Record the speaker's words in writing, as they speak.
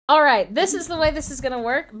All right, this is the way this is going to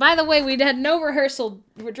work. By the way, we had no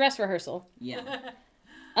dress rehearsal. Yeah.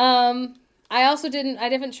 I also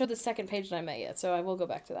didn't show the second page that I met yet, so I will go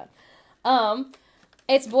back to that.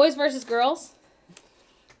 It's boys versus girls,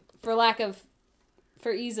 for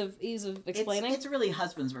ease of explaining. It's really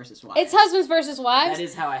husbands versus wives. It's husbands versus wives. That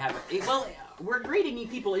is how I have it. Well, we're grading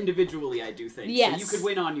people individually, I do think. Yes. So you could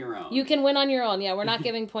win on your own. You can win on your own. Yeah, we're not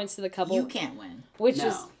giving points to the couple. You can't win.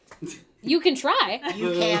 You can try.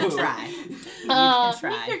 You can try. You can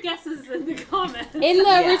try. Make your guesses in the comments. In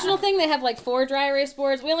the original thing, they have like 4 dry erase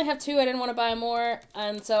boards. We only have 2. I didn't want to buy more,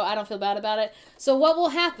 and so I don't feel bad about it. So what will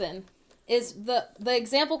happen is the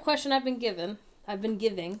example question I've been giving,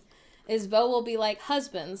 is Bo will be like,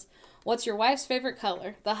 husbands, what's your wife's favorite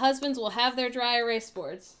color? The husbands will have their dry erase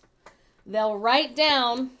boards. They'll write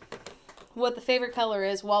down what the favorite color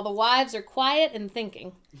is while the wives are quiet and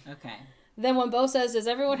thinking. Okay. Then when Bo says, does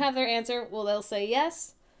everyone have their answer? Well, they'll say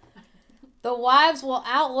yes. The wives will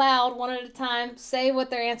out loud, one at a time, say what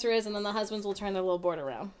their answer is, and then the husbands will turn their little board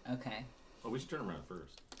around. Okay. Well, we should turn around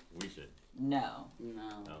first. We should. No.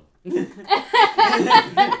 Oh.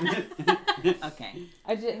 Okay.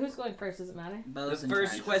 Who's going first? Does it matter? Bo's The in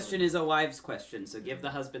first charge. question is a wives question, so give the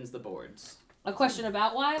husbands the boards. A question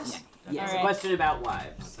about wives? Yes, All a right. question about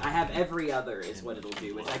wives. I have every other is what it'll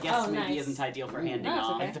do, which I guess maybe nice. isn't ideal for handing No, it's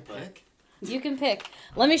off. okay. But You can pick.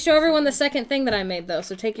 Let me show everyone the second thing that I made, though,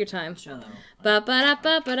 so take your time. Show them.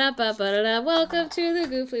 Ba-ba-da-ba-ba-da-ba-ba-da-da. Welcome to the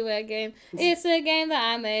Gooflywed Game. It's a game that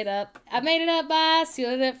I made up. I made it up by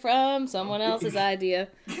stealing it from someone else's idea.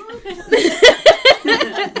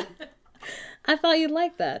 I thought you'd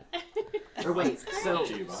like that. or wait,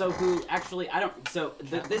 so who actually I don't. So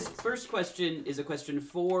this first question is a question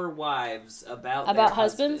for wives about their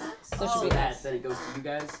husbands. So it should be us. Then it goes to you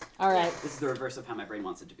guys. All right. This is the reverse of how my brain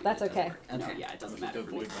wants it to be. That's It doesn't okay. work. No, yeah, it doesn't matter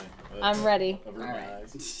for me. I'm ready. Over All my right.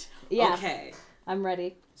 eyes. Yeah, Okay. I'm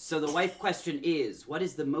ready. So the wife question is, what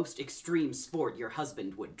is the most extreme sport your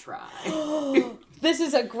husband would try? This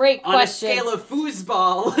is a great On a question. scale of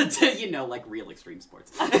foosball to, like real extreme sports.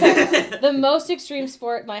 The most extreme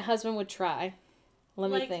sport my husband would try. Let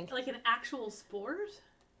me think. Like an actual sport?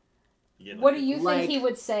 Yeah, What do you think Like- he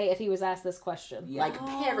would say if he was asked this question? Yeah. Like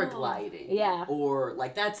paragliding. Yeah. Or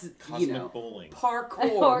like that's, Cosmic bowling.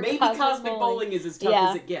 parkour. Or Maybe cosmic cosmic bowling. bowling is as tough Yeah.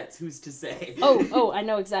 as it gets. Who's to say? Oh, I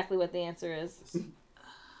know exactly what the answer is.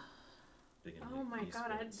 Big into Oh my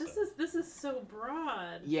god, esports this is so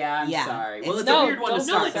broad. Yeah, I'm Yeah. sorry. Well, It's- it's a No, weird one to don't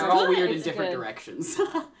start. be They're sorry. all weird in It's different good. directions.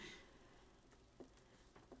 Careful, I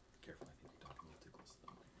think you're talking about too close to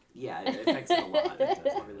them. Yeah, it affects it a lot. It does.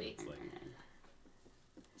 It's like,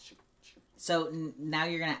 So now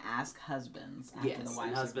you're gonna ask husbands after Yes, the and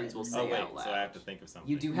wives. husbands will oh say wait, out loud. so I have to think of something.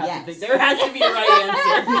 You do have Yes. to think. There has to be a right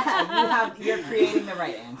answer. You're creating the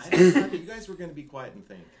right I answer. thought that you guys were going to be quiet and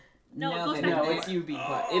think. No, it goes they back No, to it's you be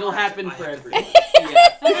quiet. Oh, It'll happen I for have to everyone. think. Yeah.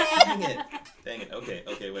 Dang it. Dang it.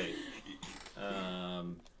 Okay, wait.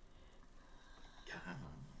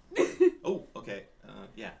 Oh, okay.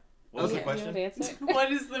 Yeah. What was the Okay. question? You want to answer?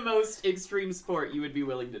 What is the most extreme sport you would be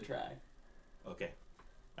willing to try? Okay.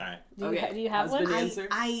 All right. Do you have husband one? answer?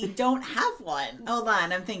 I don't have one. Hold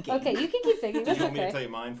on, I'm thinking. Okay, you can keep thinking. Did That's you want me to okay. tell you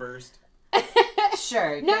mine first?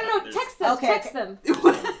 Sure. No, There's- text them. Okay, Text okay. them.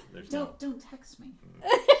 There's no. Don't text me.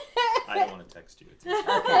 I don't want to text you.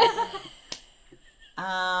 Okay.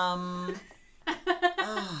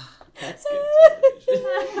 That's good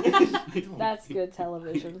television. That's good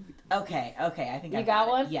television. Okay. I think You I've got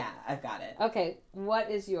it. one? Yeah, I've got it. Okay, what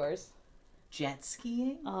is yours? Jet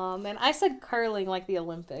skiing. Oh man, I said curling like the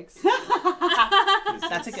Olympics.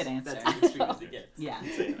 That's a good answer. That's as extreme as it gets. Yeah.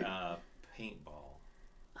 Say, paintball.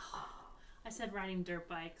 I said riding dirt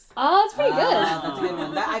bikes. Oh, that's pretty good. That's a good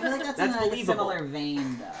one. I feel like that's in That's like a believable. similar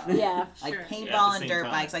vein, though. Yeah. Like Sure. Yeah, at paintball the and same dirt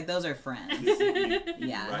time. bikes, like those are friends. You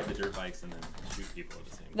Yeah. ride the dirt bikes and then shoot people at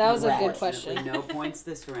the same time. That was a Right. good Unfortunately, question. no points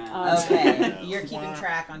this round. Okay, No. you're keeping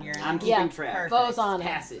track on your end. I'm keeping Yeah. track. Perfect. Bo's on it.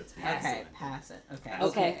 Pass it. Pass Okay, it. pass it. Okay.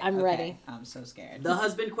 Okay, I'm ready. I'm so scared. The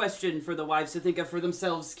husband question for the wives to think of for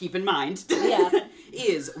themselves, keep in mind, Yeah.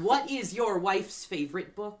 is what is your wife's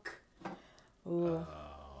favorite book? Ooh.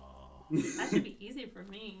 That should be easy for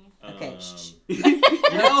me. Okay, shh. No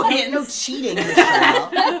No hints. cheating,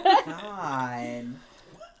 Michelle. God.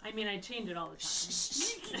 I mean, I change it all the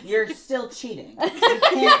time. You're still cheating. You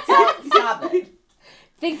can't stop it.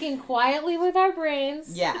 Thinking quietly with our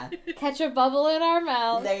brains. Yeah. Catch a bubble in our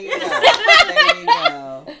mouth. There you go. There you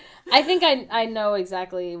go. I think I know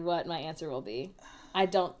exactly what my answer will be. I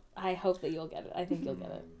hope that you'll get it. I think you'll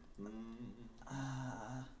get it.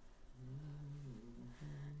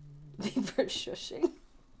 Deeper shushing.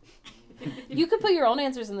 You could put your own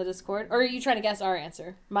answers in the Discord, or are you trying to guess our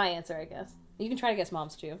answer? My answer, I guess. You can try to guess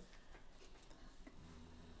Mom's too.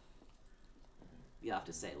 You have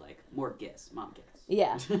to say like more guess, mom guess.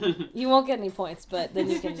 Yeah. You won't get any points, but then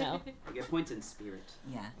you can know. You get points in spirit.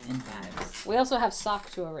 Yeah, and vibes. We also have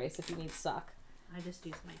sock to erase if you need sock. I just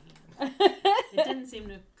used my hand. It didn't seem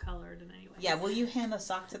to color it in any way. Yeah, will you hand the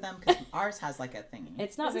sock to them? Because ours has like a thingy.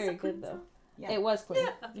 It's not Is this very a clean good though. sock? Yeah. It was clean.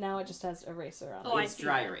 Yeah. Now it just has eraser on it. Oh, I It's see.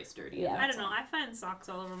 dry erase dirty. Yeah. I don't know. I find socks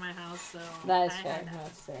all over my house, so That is I fair. had No, that.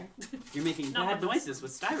 it's fair. You're making Not bad from us. noises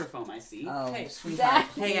with styrofoam, I see. Oh, Hey, sweetheart.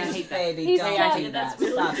 Hey, I hate that. Baby, He's don't got- do that. that's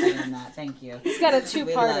really Stop bad. saying that. Thank you. He's got a We love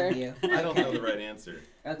two-parter. you. I don't know the right answer.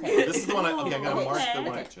 Okay. This is the one I gotta mark the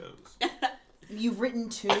one I Okay. chose. You've written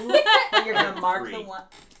 2, but you're going to mark the 3. one.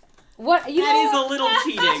 What? You That know, is a little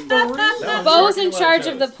cheating. That was Bo's marking in what I charge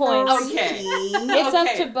of the chose. points. Okay. It's up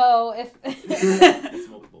Okay. to Bo if. It's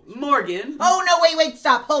multiple. Morgan. Oh, no, wait,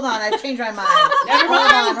 stop. Hold on. I've changed my mind. Never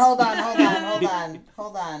mind.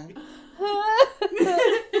 Hold on.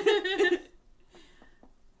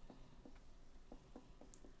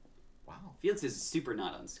 Wow. Felix is super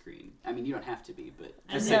not on screen. I mean, you don't have to be, but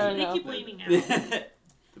I just No, know, saying. they no. keep leaning out.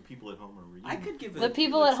 The people at home are reading. I could give it. The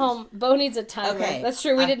people at home, Bo needs a timer. Okay. That's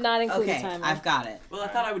true. We did not include a Okay, timer. I've got it. Well, I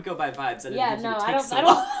thought I would go by vibes. I didn't Yeah, think no, you would I take don't. so I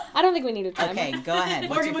long. don't. I don't think we need a timer. Okay, go ahead.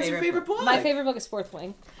 Morgan, what's your favorite book? My favorite book is Fourth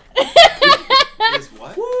Wing. Is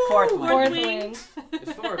what? Fourth one. Fourth Wing. Wing.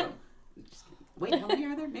 There's 4 of them. Wait, how many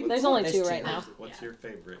are there? Maybe There's There's only 2 two. right now. What's your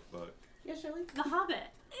favorite book? Yeah, Shelley. The Hobbit.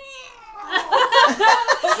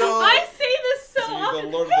 So- I say this so So you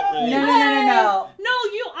often. go Lord of the Rings. No. No,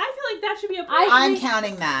 I feel like that should be a point. I'm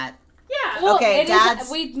counting that. Yeah. Well, Okay, it is-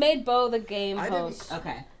 Dad's- we made Bo the game I didn't- host,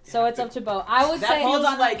 Okay. so it's up to Bo. I would That say. Hold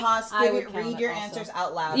feels on, like pause. I would count Read it your also. answers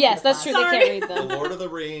out loud. Yes, to the that's true. class. They Sorry. can't read The them. Lord of the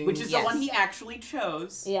Rings. Which is Yes. the one he actually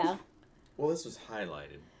chose. Yeah. Well, this was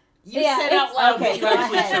highlighted. You Yeah, said out loud Okay, that go you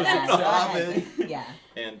actually ahead. chose Dad, it. go The ahead. Hobbit. Yeah.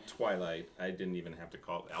 And Twilight. I didn't even have to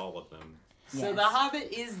call all of them. So Yes. The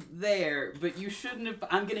Hobbit is there, but you shouldn't have.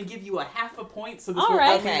 I'm going to give you a half a point, so this All will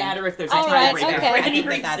right. only Okay. matter if there's All a right, tiebreaker okay. for I any think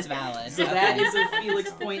reason. that's valid. So that is a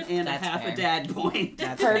Felix point and That's a half fair. a dad point.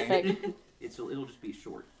 That's fair. Perfect. It'll just be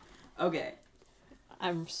short. Okay.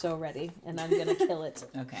 I'm so ready, and I'm gonna kill it.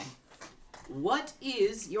 Okay. What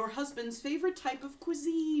is your husband's favorite type of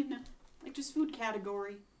cuisine? Like just food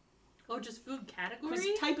category. Oh, just food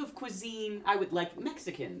category? Type of cuisine. I would like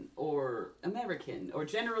Mexican or American, or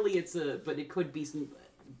generally it's a, but it could be some,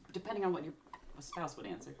 depending on what your spouse would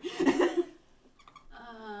answer.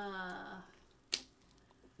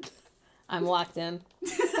 I'm locked in.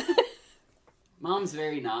 Mom's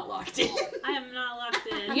very not locked in. I am not locked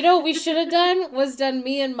in. You know what we should have done was done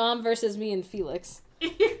me and Mom versus me and Felix.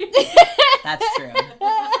 That's true.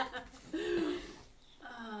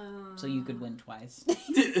 So you could win twice.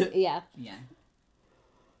 Yeah. Yeah.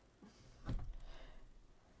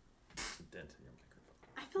 Dent in your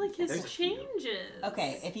microphone. I feel like There's his a few. changes.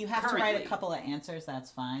 Okay, if you have to write Currently. a couple of answers, that's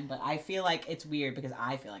fine. But I feel like it's weird because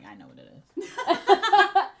I feel like I know what it is.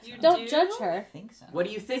 You Don't do? judge her. I think so. What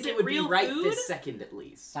do you think Is it it would be real right food? this second at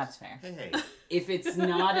least? That's fair. Hey. If it's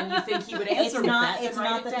not and you think he would It's answer with not. that, It's then write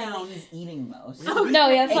not it the thing down. that he's eating most. No,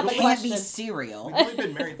 yeah, that's It not the can't be question. cereal. We've only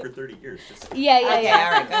been married for 30 years. Just Yeah, yeah, Okay, yeah.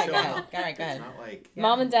 all right, go ahead, Show go ahead, up. go ahead, go It's ahead. not like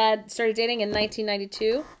Mom and Dad started dating in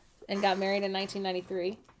 1992 and got married in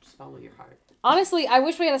 1993. Just follow your heart. Honestly, I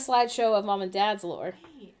wish we had a slideshow of Mom and Dad's lore.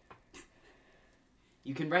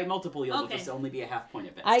 You can write multiple, you'll Okay. just only be a half point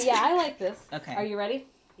at best. I like this. Okay. Are you ready?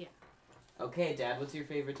 Okay, Dad, what's your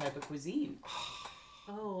favorite type of cuisine?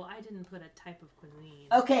 Oh, I didn't put a type of cuisine.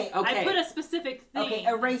 Okay. Okay. I put a specific thing. Okay.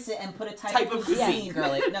 Erase it and put a type, Type of cuisine. cuisine,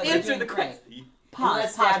 girly. No, you're Answer doing the great. question. Pause.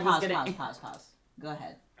 Unless Pause. Dad was Pause. gonna- Pause. Go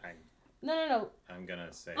ahead. No. I'm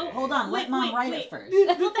gonna say. Oh, Hold on. Let Mom write it first. Well,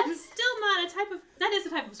 that's still not a type of. That is a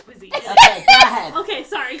type of cuisine. Okay. Go ahead. Okay,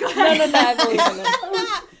 sorry. Go No, ahead. I believe in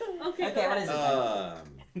it. Okay. Okay. What is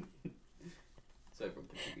it? So everyone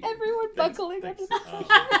can be- Everyone Thanks, buckling thanks. up.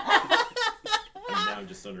 Now I'm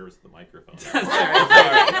just so nervous with the microphone. Sorry. All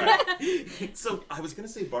right. So I was gonna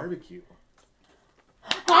say barbecue.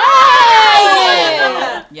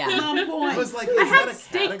 Hey! Yeah. Mom I point. was like, I is that had a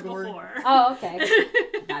steak category? before. Oh, okay.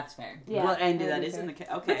 That's fair. Yeah. Well, and that'd that be is in fair.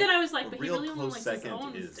 the okay. But then I was like, A but he real really only close likes his second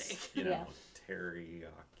own is, steak. you know, Yeah.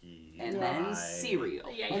 teriyaki. and Yeah. then rye.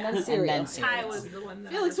 cereal. Yeah, And yeah. then cereal. then Thai cereal. was the one that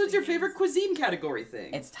I Felix, was what's your thinking. favorite cuisine category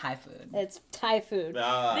thing? It's Thai food. It's Thai food.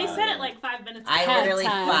 Ah, They said it like 5 minutes ago. I Pad literally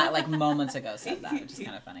Thai. thought like moments ago said that, which is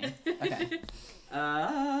kind of funny. Okay.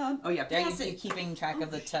 oh yeah, Are pass you it. keeping track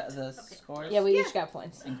of the scores? Yeah, we each got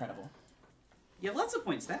points. Incredible. You have lots of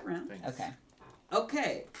points that round. Thanks. Okay.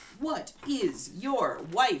 Okay, what is your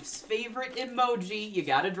wife's favorite emoji? You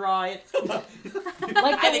gotta draw it. Like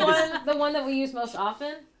the one that we use most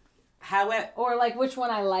often? However, Or like which one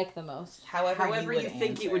I like the most? however you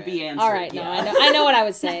think it would be answered. All right, no, yeah. I know what I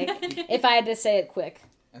would say if I had to say it quick.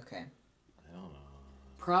 Okay. I don't know.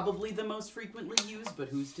 Probably the most frequently used, but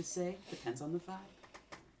who's to say? Depends on the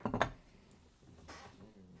vibe.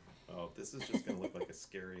 Oh, this is just gonna look like a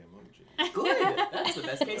scary emoji. Good. That's the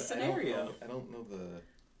best case I don't scenario. know- I don't know the.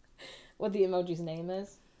 What the emoji's name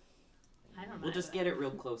is? I don't know. We'll just get it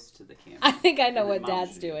real close to the camera. I think I know what Emoji.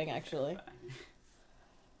 Dad's doing actually.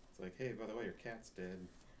 It's like, hey, by the way, your cat's dead.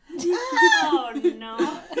 Oh no.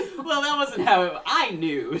 Well, that wasn't how I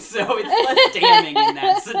knew, so it's less damning in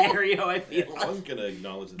that scenario, I feel I like. wasn't gonna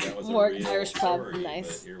acknowledge that was More a real Irish pub, story,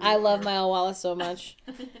 nice. but here we I love are. my Owala so much.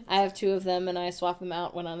 I have 2 of them and I swap them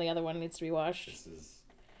out when the other one needs to be washed. This is.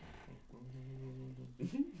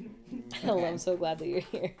 Hello, I'm so glad that you're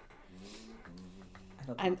here.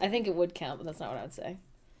 I think it would count, but that's not what I would say.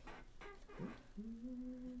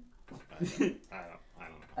 I don't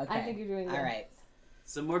know. Okay. I think you're doing good. All right.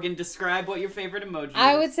 So, Morgan, describe what your favorite emoji is.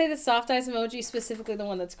 I would say the soft eyes emoji, specifically the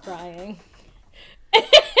one that's crying.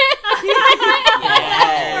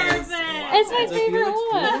 Yes. Perfect. It's my favorite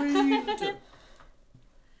one.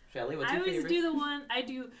 Shelly, what's I your always favorite? do the one. I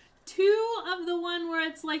do 2 of the one where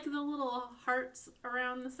it's like the little hearts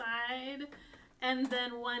around the side, and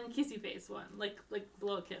then 1 kissy face one, like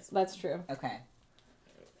blow a kiss. That's true. Okay.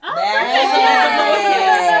 Oh, There.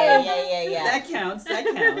 perfect. Yeah. That counts. That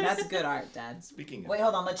counts. That's good art, Dad. Speaking of Wait,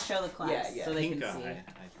 hold on. Let's show the class Yeah. so they pink can see. eye,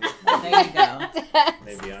 I think There you go.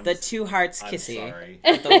 maybe I'm. The 2 hearts I'm kissy. sorry.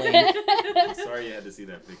 With the link. I'm sorry you had to see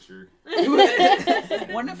that picture.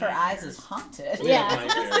 One of her eyes is haunted. Yeah.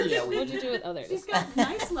 Nightmare. Yeah, What'd you do with others? She's got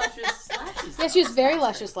nice luscious lashes. Yeah, she has very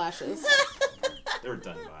luscious lashes. They were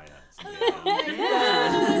done by us.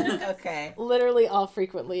 Yeah. Okay. Literally all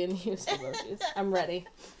frequently in use emojis. I'm ready.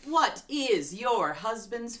 What is your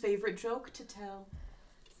husband's favorite joke to tell?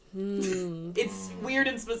 It's weird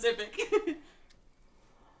and specific.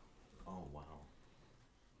 Oh wow.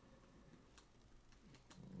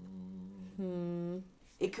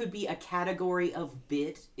 It could be a category of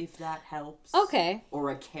bit, if that helps. Okay.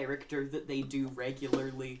 Or a character that they do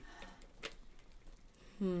regularly.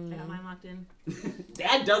 I got mine locked in.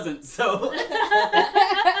 Dad doesn't, so.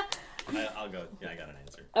 I'll go. Yeah, I got an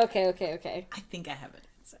answer. Okay. I think I have an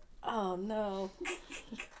answer. Oh no.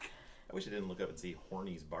 I wish I didn't look up and see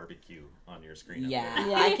Horny's barbecue on your screen. up Yeah,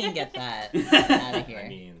 Yeah. I can get that out of there. I here.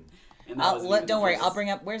 mean, And that wasn't even Don't worry, just- I'll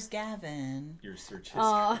bring up. Where's Gavin? your search history.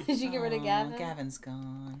 Aw, did you get rid of Aw, Gavin? Gavin's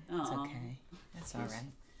gone. It's Aw. okay. That's all right.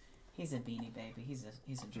 He's a beanie baby. He's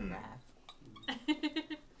a giraffe.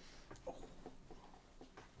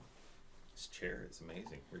 This chair is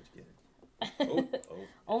amazing. Where'd you get it? Oh,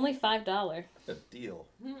 Only $5. a deal.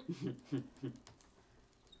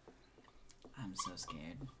 I'm so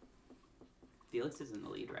scared. Felix is in the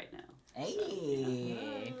lead right now.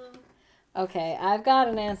 Hey. Okay, I've got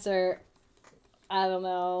an answer. I don't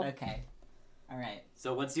know. Okay. All right.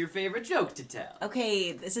 So what's your favorite joke to tell?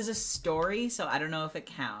 Okay, this is a story, so I don't know if it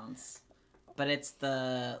counts, but it's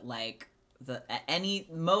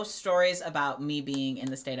most stories about me being in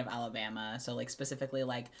the state of Alabama. So like specifically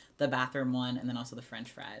like the bathroom one, and then also the French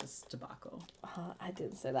fries debacle. I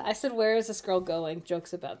didn't say that. I said, "Where is this girl going?"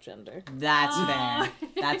 Jokes about gender. That's Oh. fair.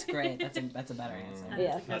 That's great. That's a better answer.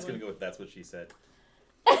 Yeah. I was gonna go with that's what she said.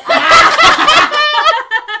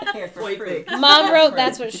 Here for Wait, free. Mom wrote,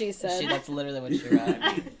 "That's what she said." That's literally what she wrote.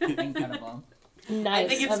 Incredible. Nice. I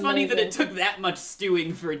think it's funny that it took that much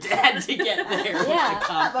stewing for Dad to get there. with the Yeah, But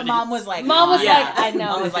confidence. Mom was like, Mom was Yeah. like, "I know."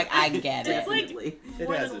 Mom was like, I get it. It's like Definitely.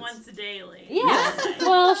 more has than its- once daily. Yeah.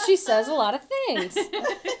 Well, she says a lot of things.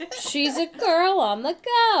 She's a girl on the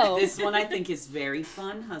go. This one I think is very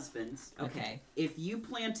fun, husbands. Okay. If you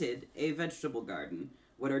planted a vegetable garden,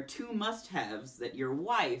 what are 2 must-haves that your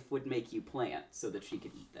wife would make you plant so that she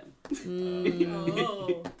could eat them?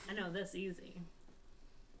 Oh, I know this easy.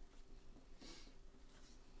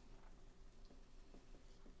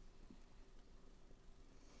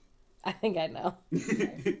 I think I know.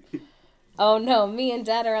 Oh no, me and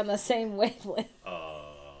Dad are on the same wavelength.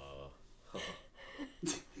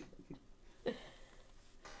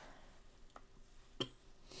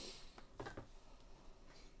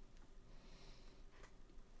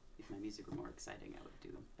 If my music were more exciting, I would do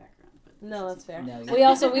background. But No, that's fair. No,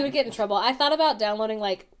 We would get in trouble. I thought about downloading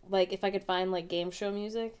like if I could find like game show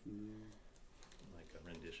music. Like a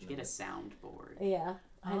rendition. Get a Of it. soundboard. Yeah,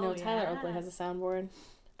 I know Oh, Tyler yeah. Oakley has a soundboard.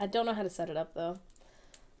 I don't know how to set it up though.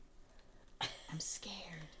 I'm scared.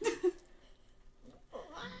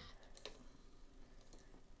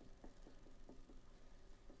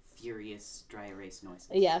 furious dry erase noises.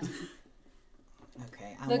 Yeah.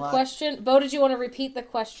 Okay. The question... Bo, did you want to repeat the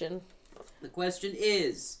question? The question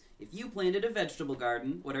is, if you planted a vegetable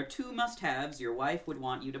garden, what are 2 must-haves your wife would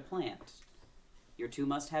want you to plant? Your 2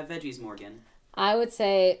 must-have veggies, Morgan. I would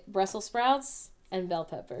say Brussels sprouts and bell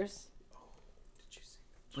peppers.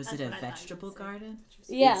 Was That's it a what I thought you vegetable would say. garden?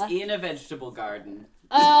 Yeah. It's in a vegetable garden.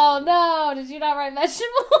 Oh, no. Did you not write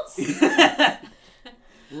vegetables?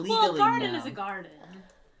 Legally, Well, a garden no. is a garden.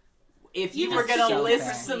 If You you were just gonna so list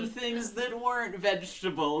fair. some things that weren't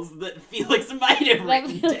vegetables that Felix might have That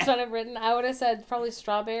written was down. what I've written. I would have said probably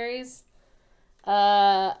strawberries.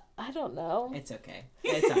 I don't know. It's okay.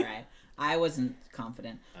 It's all right. I wasn't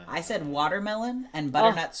confident. I said watermelon and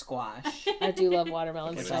butternut squash. I do love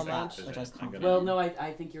watermelon Okay, so what's much. that? Which I was I'm confident. gonna- Well, no,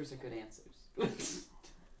 I think yours are good answers.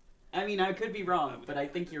 I mean, I could be wrong, but I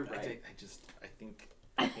think you're right. I think.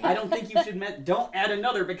 I don't think you should. Don't add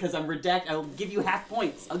another because I'm redact. I'll give you half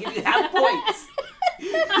points. I'll give you half points.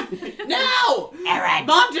 No, Aaron.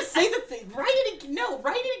 Mom, just say the thing. Write it again. No,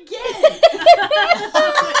 write it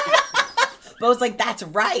again. Bo's like, that's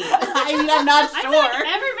right. I mean, I'm not I sure. feel like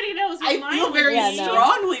everybody knows what I mine feel was. very Yeah, no.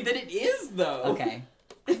 strongly that it is, though. Okay.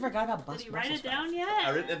 I forgot about Did he Brussels write it sprouts. down yet?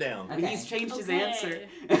 I've written it down. And Okay. he's changed his Okay. answer.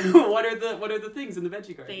 What are the things in the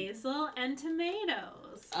veggie garden? Basil and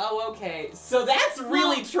tomatoes. Oh, okay. So that's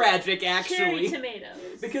really Well, tragic, Cherry actually.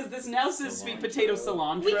 tomatoes. Because this now says sweet Cilantro. potato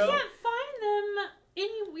cilantro. we can't find them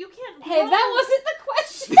you can't Hey, grow- that wasn't the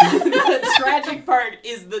question. The tragic part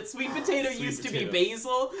is that sweet potato Sweet used to potato. be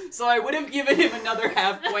basil, so I would have given him another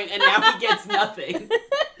half point, and now he gets nothing.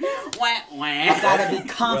 Wah, wah. Gotta be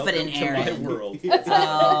confident, Welcome to Aaron. my world.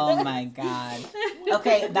 Oh my god.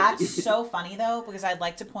 Okay, that's so funny though, because I'd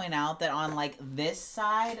like to point out that on like this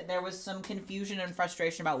side, there was some confusion and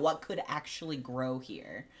frustration about what could actually grow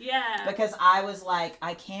here. Yeah. Because I was like,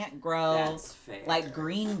 I can't grow That's fair. like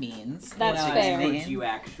green beans. That's you know fair. What I Would mean? you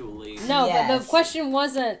actually? No, but Yes. the question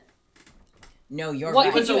wasn't No, you're What It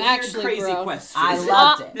right. could was a you weird, actually crazy grow? question. I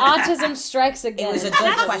loved it. autism strikes again. It was a good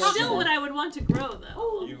That's question. still what I would want to grow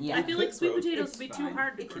though. You Yeah. I feel like could sweet grow- potatoes it's would be too fine.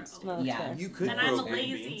 hard to It grow. can still- No, that's Yeah. fair. You could And grow I'm a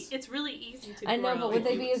green lazy. beans. It's really easy to I grow. know, but would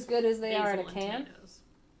they be as good as they are in a basil and can? tomatoes.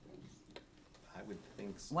 I would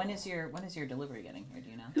think so. When is your delivery getting here? Do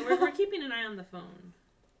you know? We're keeping an eye on the phone.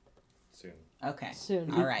 Soon. Okay.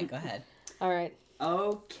 Soon. All right. Go ahead. All right.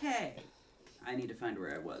 Okay. I need to find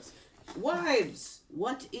where I was. Wives,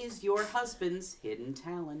 what is your husband's hidden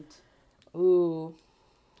talent? Ooh.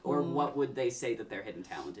 Or what would they say that their hidden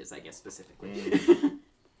talent is, I guess, specifically?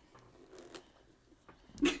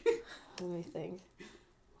 Let me think.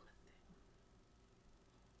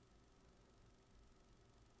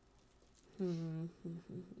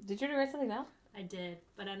 Did you already write something down? I did,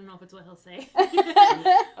 but I don't know if it's what he'll say.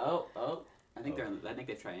 Oh. I think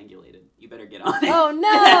they've triangulated. You better get on it. Oh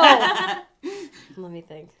no! Let me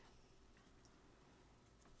think.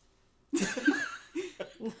 I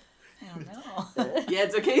don't know. Yeah,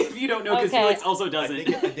 it's okay if you don't know, because Okay. Felix also I doesn't.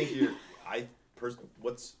 think you're.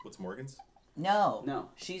 What's Morgan's? No. No.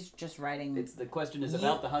 She's just writing. The question is You-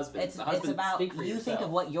 about the husband. It's the husband, about speak for you yourself. think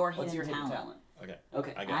of what your What's hidden your hidden talent. talent? Okay.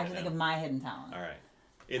 Okay. I I got have it to think now. of my hidden talent. All right.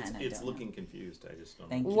 And I It's don't looking confused. I just don't.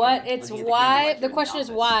 Thank you. What? It's Well, you why. like The you're in question is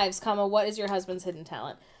office. wives, comma. What is your husband's hidden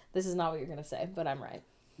talent? This is not what you're gonna say, but I'm right.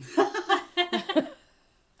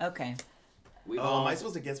 Okay. We've Oh, all- am I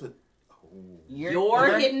supposed to guess what? Oh.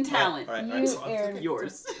 your hidden talent. All right. You, I'm so- Aaron.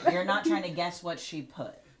 Yours. You're not trying to guess what she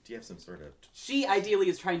put. Do you have some sort of? She ideally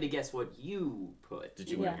is trying to guess what you put. Did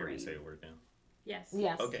you in want your to hear me brain. say a word now? Yes.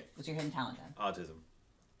 Yes. Okay. What's your hidden talent then? Autism.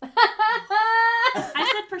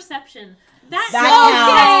 I said perception. That counts.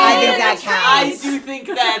 I I think that counts. do think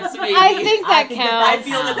that's maybe. I think that I think that counts. I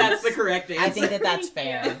feel that that's the correct answer. I think that that's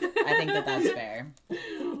Thank fair. I think that that's fair.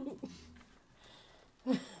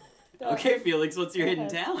 Okay, Felix, what's your Go hidden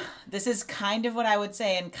ahead. talent? This is kind of what I would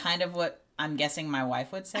say and kind of what I'm guessing my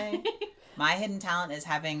wife would say. My hidden talent is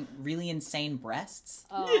having really insane breasts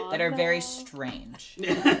Aw, that are very no. strange.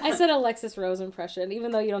 I said Alexis Rose impression,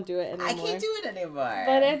 even though you don't do it anymore. I can't do it anymore.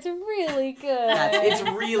 But it's really good. It's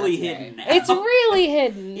really That's hidden. right. Now. It's really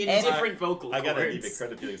hidden. in It's- different vocal I gotta cords. give it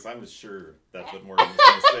credit because I'm sure that's what Morgan was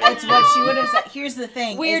gonna say. It's what she would have said. Here's the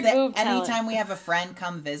thing: Weird is that boob talent. anytime we have a friend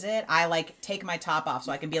come visit, I like take my top off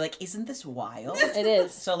so I can be like, "Isn't this wild?" It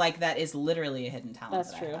is. So like that is literally a hidden talent.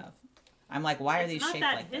 That's that true. I have. I'm like, why are It's these not shaped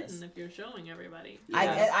that like hidden this? if you're showing everybody.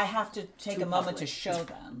 Yeah. I have to take Too a moment to public. show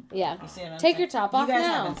them. Yeah. You see what I'm Take saying? your top You off guys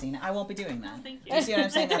now. haven't seen it. I won't be doing that. Thank you. You see what I'm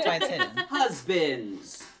saying? That's why it's hidden.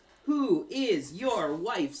 Husbands, who is your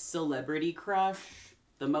wife's celebrity crush?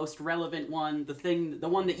 The most relevant one, the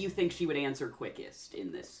one that you think she would answer quickest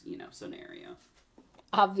in this, scenario.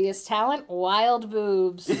 Obvious talent, wild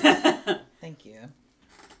boobs. Thank you.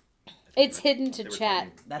 It's hidden to They were chat.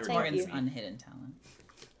 talking- That's they were Morgan's talking to me. unhidden talent.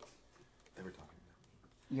 They were talking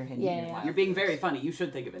about You're hidden. Yeah, you're yeah. wild. You're being very funny. You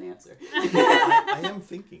should think of an answer. me. I am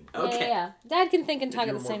thinking. Okay. Yeah. Dad can think and If talk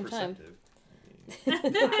you at the were more same time. perceptive,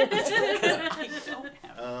 I don't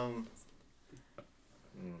have- Um.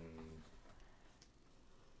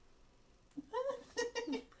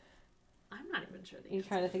 I'm not even sure. You're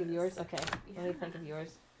trying to think of yours? Okay. Let me think of yours.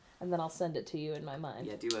 And then I'll send it to you in my mind.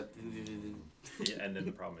 Yeah, do a. Yeah, and then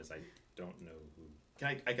the problem is I don't know who.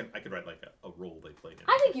 I could write like a role they played in.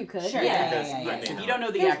 I think you could. Sure, Yeah. Because yeah, I yeah, may If not- you don't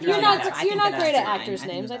know the You're actor, Yeah, not I you're think not that's great at fine. actors' I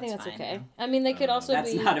think names. I think that's that's fine, okay. yeah. I mean, they could also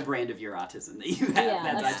That's be not a brand of your autism that you have.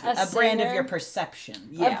 Yeah, That's that's A brand of singer. your perception.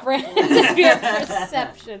 Yeah. a brand of your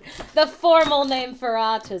perception. The formal name for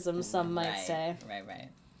autism, some might Right, say. Right.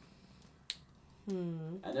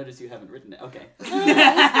 I noticed you haven't written it. Okay. He's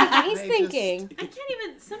They thinking. I can't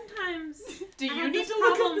even. Sometimes Do I you have need this to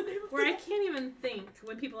look up problem the name of where I it? can't even think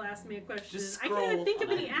when people ask me a question. Just I can't even scroll think of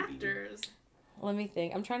on any IMDb. actors. Let me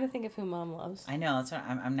think. I'm trying to think of who Mom loves. I know. That's what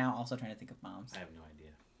I'm now also trying to think of moms. I have no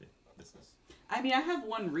idea. This is. I mean, I have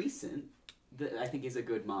one recent that I think is a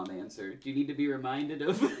good mom answer. Do you need to be reminded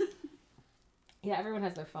of? Yeah, everyone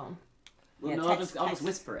has their phone. Well, Yeah, no, text- I'll just text.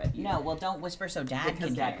 whisper at you. No, well, don't whisper so Dad because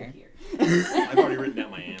can Dad hear. can hear. I've already written down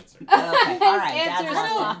my answer. Okay, all right. His Dad's answer's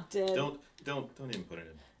locked in. locked in. Don't even put it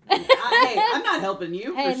in. Hey, I'm not helping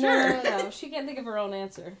you Hey, for no, sure. no. She can't think of her own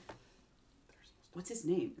answer. What's his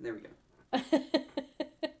name? There we go.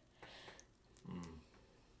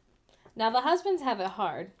 Now the husbands have it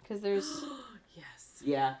hard because there's Yes.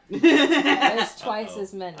 Yeah. there's twice Uh-oh,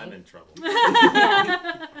 as many. I'm in trouble.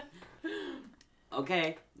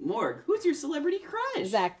 Okay, Morg, who's your celebrity crush?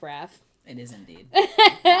 Zach Braff. It is indeed.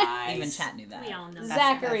 Nice. Even chat knew that. We all know.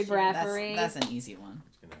 Zachary that's- Braffery. That's an easy one. I'm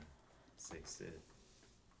just gonna say Sid.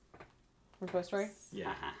 From Toy Story?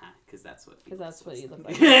 Yeah. Because that's what. Because that's what you look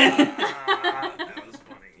like. That was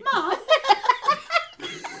funny. Mom.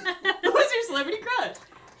 Who's your celebrity crush?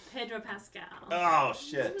 Pedro Pascal. Oh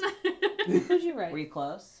shit. Who'd you write? Were you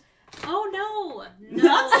close? Oh no!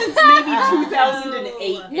 Not since maybe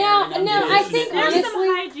 2008. No, Aaron, I'm no, gonna I admit think that. There's honestly-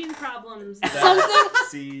 some hygiene problems. Something-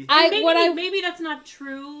 See. Maybe that's not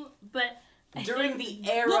true, but during the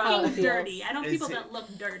era, looking feels- dirty. I know Is people it- that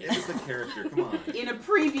look dirty. It was the character. Come on. in a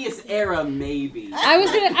previous era, maybe. I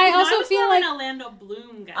also I was feel more like an Orlando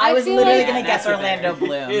Bloom guy. I was feel literally like- gonna guess That's what Orlando they-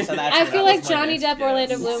 Bloom, so that's. I what feel was like my Johnny next Depp,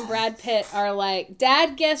 Orlando guess. Bloom, Brad Pitt are like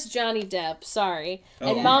Dad guessed Johnny Depp, sorry,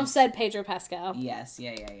 and Oh. Mom said Pedro Pascal. Yes.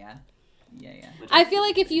 Yeah. I feel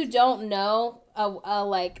like if you don't know a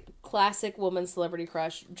like classic woman celebrity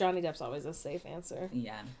crush, Johnny Depp's always a safe answer.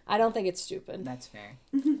 Yeah, I don't think it's stupid. that's fair.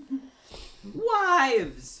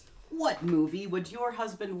 Wives. What movie would your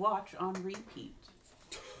husband watch on repeat?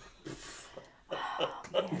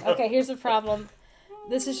 Okay, here's the problem.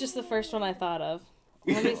 This is just the first one I thought of.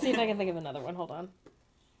 Let me see if I can think of another one. Hold on.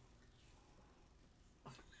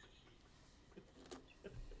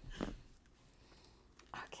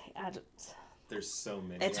 Okay, I don't... There's so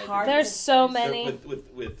many. It's I hard. think- There's so many.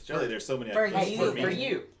 With Shelley, there's so many. For I you, for me, For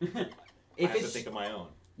you. I If have to it's think of my own.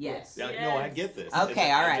 Yes. Yeah, Yes. no, I get this. Okay, It's-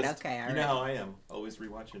 all I right, just- okay, all You know right. how I am, always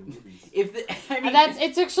rewatching movies. if the, I mean,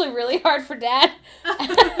 It's actually really hard for Dad.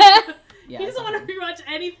 Yeah. He doesn't want to rewatch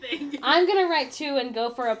anything. I'm gonna write 2 and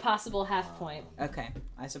go for a possible half point. Okay,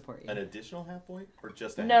 I support you. An additional half point or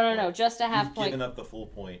just a half No, point? no, just a half You've point. given up the full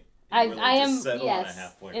point. I You're willing to am settle on a yes.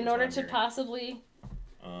 half point In is what order I'm to hearing. possibly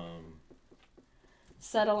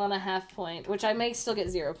settle on a half point, which I may still get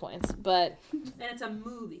 0 points, but And it's a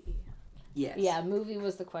movie. yes. yeah, movie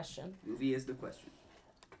was the question. Movie is the question.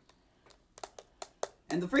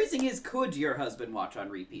 And the phrasing is, could your husband watch on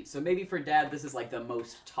repeat? So maybe for Dad, this is like the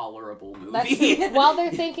most tolerable movie. That's true. While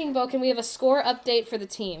they're thinking, Bo, can we have a score update for the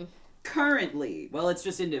team? Currently, well, it's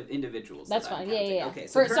just individuals. That's that I'm fine. Yeah, counting. yeah. Okay,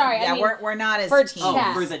 so Sorry, I Yeah, mean, we're not as for team. Oh,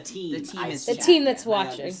 chat. for the team. The team I is see. The team that's I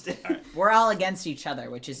watching. understand. We're all against each other,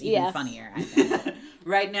 which is even Yeah. funnier. I think.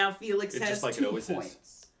 Right now, Felix It's has just like it 2 always is.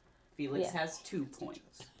 points. Felix Yeah. has 2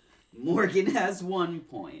 points. Morgan has 1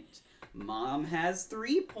 point. Mom has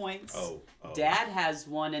 3 points. Oh. Dad has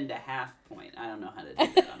 1.5 point. I don't know how to do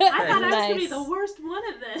that. I thought I was gonna be Nice. the worst one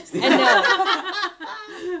of this. I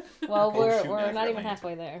know. Well, Oh, shoot, we're I not forgot even my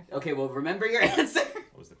halfway there. Okay, well, remember your answer.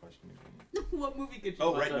 What was the question again? What movie could you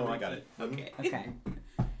Oh, watch right. on No, I got repeat? it. Okay. Okay.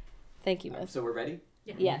 Thank you, Miss. So we're ready?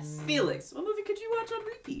 Yes. Felix, what movie could you watch on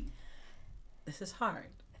repeat? This is hard.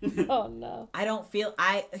 Oh no. I don't feel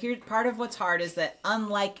here part of what's hard is that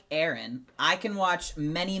unlike Aaron, I can watch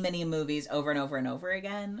many movies over and over and over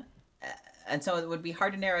again. And so it would be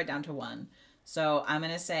hard to narrow it down to one. So I'm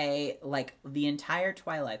gonna say like the entire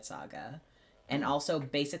Twilight Saga, and also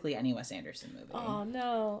basically any Wes Anderson movie. Oh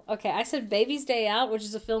no. Okay, I said Baby's Day Out, which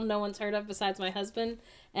is a film no one's heard of besides my husband,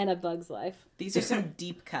 and A Bug's Life. These are some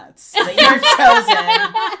deep cuts that you've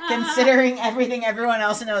chosen, considering everything everyone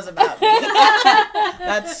else knows about me.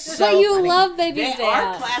 That's so But you funny. love Baby's They Day are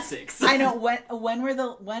Out. classics. I know. When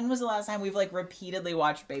was the last time we've like repeatedly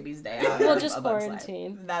watched Baby's Day Out? Well, or just A Bug's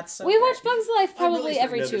quarantine. Life? That's so We great. watch Bug's Life I'm probably really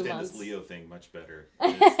every starting 2 to understand months. this Leo thing much better.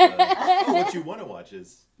 It's, what you want to watch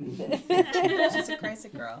is. She's a crazy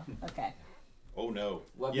girl. Okay. Oh no.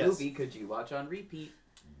 What Yes. movie could you watch on repeat?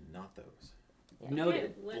 Not those.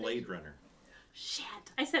 Noted. Blade Runner. Shit.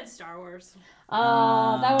 I said Star Wars.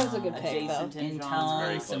 Oh, that was a good pick, though. Adjacent in In genre. tone,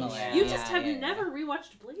 Very close. similar. You Yeah, just have yeah, never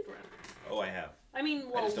rewatched Blade Runner. Oh, I have. I mean,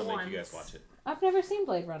 I well, just don't once. make you guys watch it. I've never seen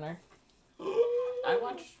Blade Runner. I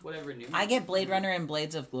watch whatever new. I get Blade Runner and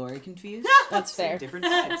Blades of Glory confused. That's fair. different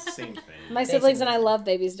sides. Same thing. My siblings and I Basically. love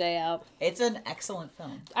Baby's Day Out. It's an excellent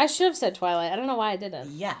film. I should have said Twilight. I don't know why I didn't.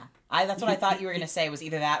 Yeah. That's what I thought you were gonna say, was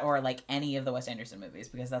either that or like any of the Wes Anderson movies,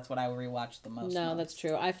 because that's what I rewatched the most. No, that's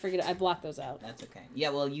true. I forget. I blocked those out. That's okay.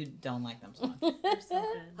 Yeah, well, you don't like them so much. Or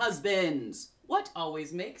something. Husbands, what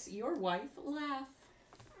always makes your wife laugh?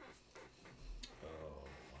 Oh,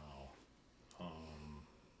 wow.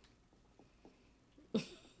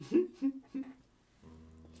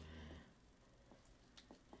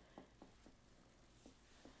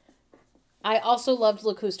 I also loved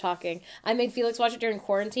Look Who's Talking. I made Felix watch it during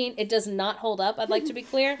quarantine. It does not hold up, I'd like to be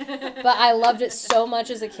clear. But I loved it so much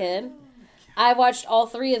as a kid. I watched all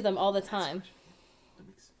 3 of them all the time.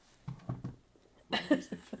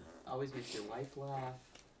 Always makes your wife laugh.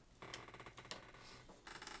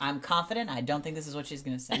 I'm confident. I don't think this is what she's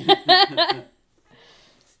gonna say.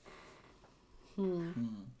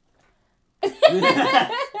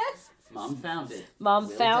 Mom found it. Mom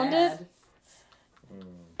Will found Dad?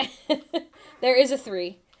 it. There is a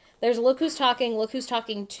 3. There's Look Who's Talking, Look Who's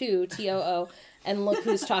Talking 2, TOO, and Look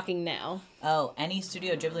Who's Talking Now. Oh, any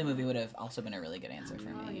Studio Ghibli movie would have also been a really good answer for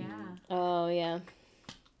Oh, me. yeah. Oh, yeah.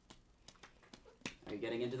 Are you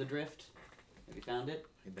getting into the drift? Have you found it?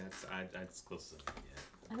 That's close enough.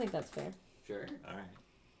 Yeah. I think that's fair. Sure. All right.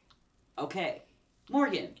 Okay.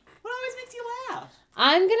 Morgan, what always makes you laugh?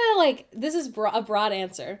 I'm gonna, this is a broad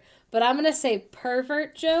answer, but I'm gonna say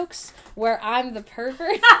pervert jokes where I'm the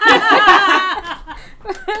pervert.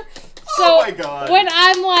 So Oh my God. when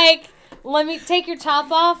I'm like, let me take your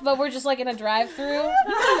top off, but we're just like in a drive-through.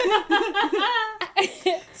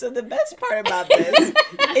 So the best part about this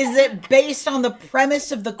is that based on the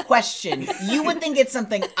premise of the question, you would think it's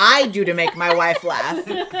something I do to make my wife laugh.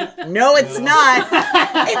 No, it's not.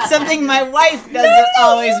 It's something my wife does that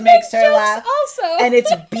always makes her laugh. Also, And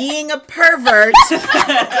it's being a pervert,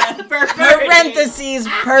 parentheses,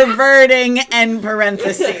 perverting, and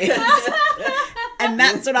parentheses. And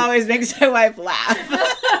that's what always makes my wife laugh.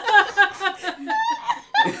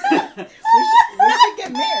 we should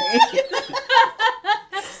get married.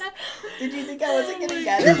 Did you think I wasn't going to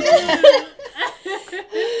get it?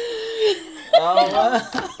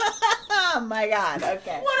 Oh my God,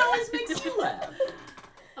 okay. What always makes you laugh?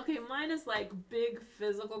 Okay, mine is like big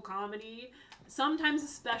physical comedy. Sometimes,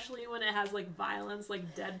 especially when it has like violence,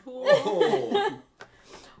 like Deadpool. Oh,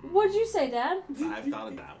 what'd you say, Dad? I've thought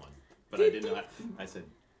of that one, but I didn't know. I said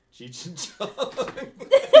Cheech and Chong.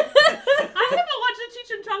 I haven't watched a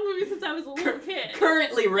Cheech and Chong movie since I was a little kid.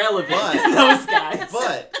 Currently relevant. But- Those guys.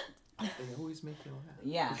 But they always make you laugh.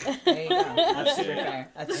 Yeah, there you go. That's super fair.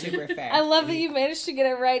 That's super fair. I love that you managed to get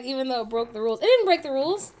it right, even though it broke the rules. It didn't break the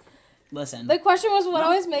rules. Listen, The question was, what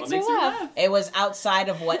always makes What her you laugh? it was outside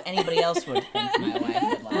of what anybody else would think my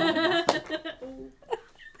wife would laugh.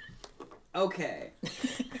 Okay.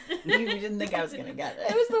 You didn't think I was going to get It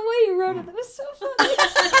it. was the way you wrote it that was so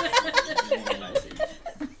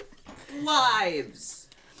funny. Wives.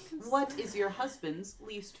 What is your husband's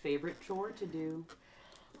least favorite chore to do?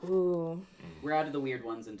 Ooh. We're out of the weird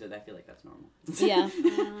ones into I feel like that's normal. Yeah.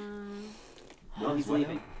 Oh, he's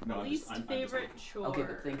leaving. No, I'm Least just, I'm favorite chore. Okay,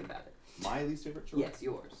 but think about it. my least favorite chore. Yes,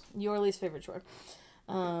 yours. Your least favorite chore.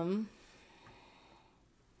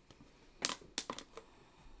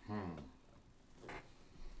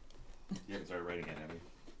 You haven't started writing it, have you?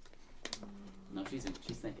 No, she's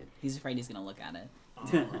thinking. He's afraid he's going to look at it.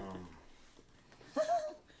 Um,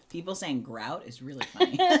 People saying grout is really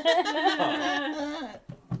funny.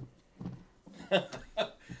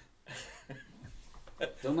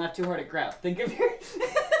 Don't laugh too hard at grout. Think of your.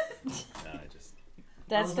 I just.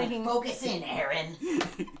 Dad's thinking. Focus in, Aaron.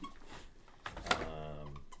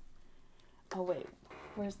 Oh wait,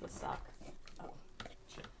 where's the sock?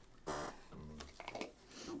 Shit.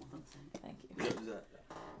 Thank you.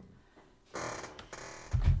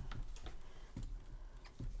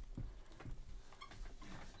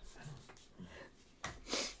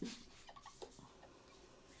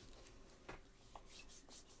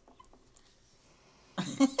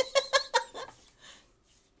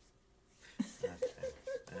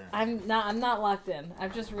 I'm not locked in.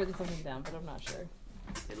 I've just written something down, but I'm not sure.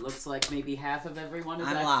 It looks like maybe half of everyone is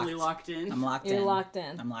I'm actually locked. locked in. I'm locked You're in. locked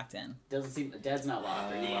in. I'm locked in. Doesn't seem. Dad's not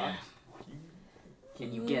locked. Are you locked?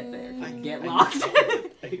 Can you get there? Can you get I locked?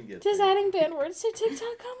 I can get Does there. adding banned words to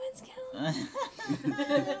TikTok comments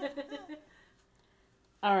count?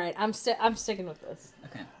 All right, I'm sticking with this.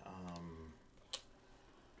 Okay.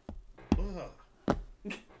 Ugh,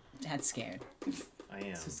 Dad's scared. I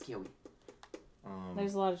am. So scary.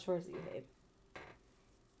 There's a lot of chores that you hate.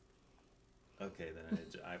 Okay, then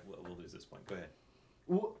we'll lose this point. Go ahead.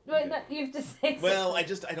 Wait, no, you have to say. Well, I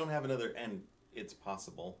don't have another, and it's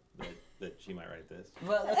possible that she might write this.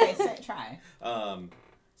 Well, okay, try.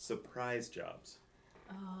 Surprise jobs.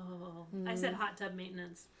 Oh, I said hot tub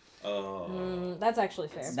maintenance. Oh. That's actually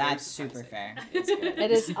fair. That's super fair. It's good.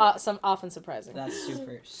 It is often surprising. That's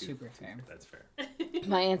super fair. That's fair.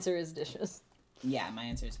 My answer is dishes. Yeah, my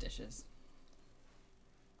answer is dishes.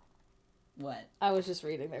 What? I was just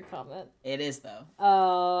reading their comment. It is though.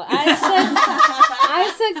 Oh,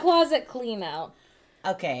 I said closet clean out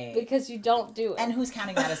Okay. because you don't do it. And who's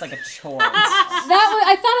counting that as like a chore?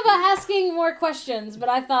 I thought about asking more questions, but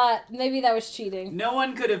I thought maybe that was cheating. No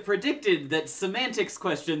one could have predicted that semantics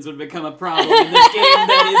questions would become a problem in this game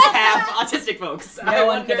that is half autistic folks. No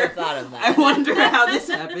one could have thought of I that. wonder how this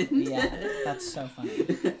happened. Yeah, that's so funny.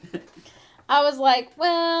 I was like,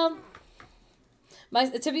 well,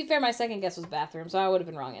 to be fair, my second guess was bathroom, so I would have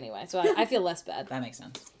been wrong anyway. So I feel less bad. That makes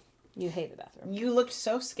sense. You hate the bathroom. You looked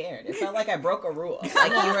so scared. It felt like I broke a rule.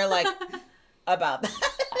 Like you were like about that.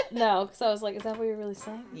 No, because I was like, is that what you're really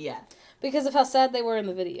saying? Yeah. Because of how sad they were in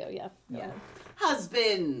the video, yeah. Yeah.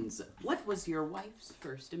 Husbands, what was your wife's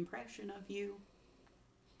first impression of you?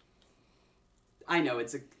 I know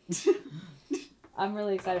it's a. I'm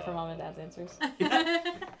really excited for Mom and Dad's answers.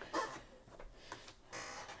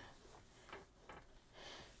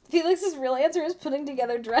 Felix's real answer is putting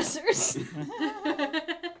together dressers.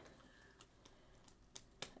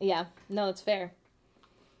 Yeah, no, it's fair.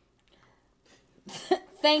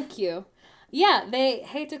 Thank you. Yeah, they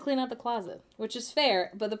hate to clean out the closet, which is fair,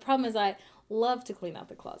 but the problem is I love to clean out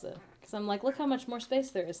the closet. Because I'm like, look how much more space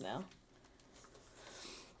there is now.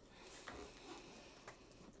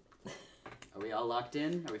 Are we all locked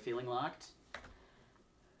in? Are we feeling locked?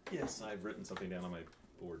 Yes, I've written something down on my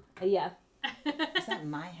board. Yeah. Is that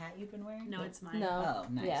my hat you've been wearing? No, it's mine. No. Oh,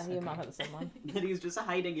 nice. Yeah, you and Okay. Mom have the same one. That he was just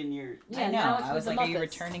hiding in your. Yeah, I know. now it's I with was the like, are you Muppets.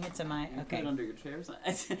 returning it to my? Put Okay, it under your chair.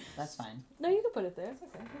 that's fine. No, you can put it there. It's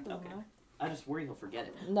okay. It doesn't Okay. matter. I just worry he'll forget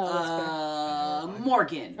it. No, that's fair.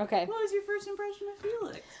 Morgan. Okay. What was your first impression of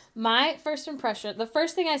Felix? My first impression, the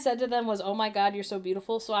first thing I said to them was, oh my God, you're so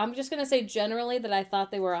beautiful. So I'm just going to say generally that I thought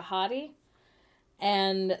they were a hottie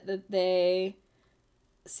and that they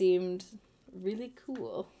seemed really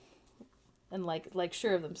cool and like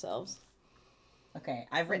sure of themselves. Okay,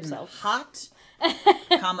 I've written Himself. hot,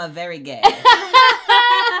 comma, very gay.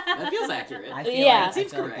 That feels accurate. I feel Yeah. like,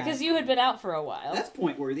 Seems I feel correct. like Because you had been out for a while. That's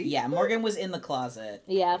point worthy. yeah, Morgan was in the closet.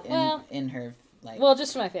 Yeah, well, In her like. well,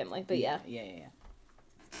 just for my family, but yeah. Yeah.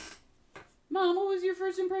 Mom, what was your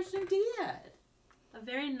first impression of Dad? A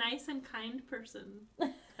very nice and kind person.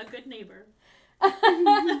 A good neighbor. I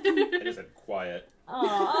just said quiet. No, Aww.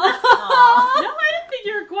 I didn't think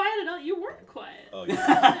you were quiet at all. You weren't quiet. Oh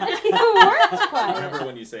yeah. You weren't I quiet. remember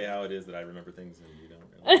when you say how it is that I remember things and you don't.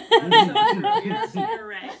 Really. That's so true. You're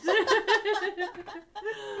right.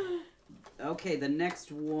 Okay, the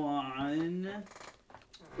next one.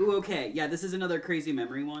 Ooh, okay. Yeah, this is another crazy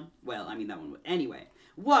memory one. Well, I mean that one. Anyway,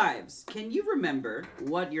 wives, can you remember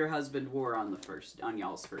what your husband wore on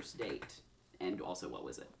y'all's first date? And also, what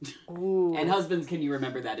was it? Ooh. And husbands, can you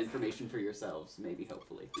remember that information for yourselves? Maybe,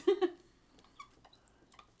 hopefully.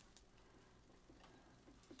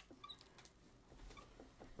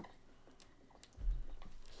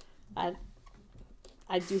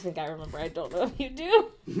 I do think I remember. I don't know if you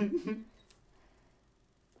do.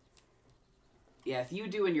 Yeah, if you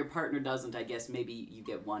do and your partner doesn't, I guess maybe you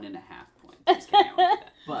get 1.5 points. Just kidding, I won't do that.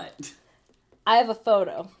 But I have a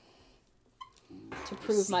photo to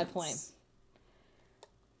prove my receipts. point.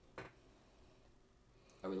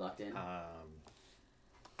 Are we locked in? I'm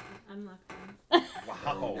locked in. Wow.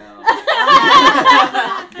 Oh, no.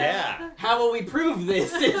 Yeah. How will we prove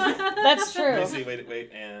this? That's true. Let me see.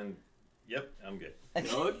 Wait. And yep, I'm good.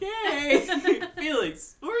 Okay.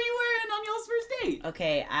 Felix, what were you wearing on y'all's first date?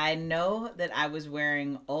 Okay, I know that I was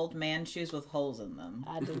wearing old man shoes with holes in them.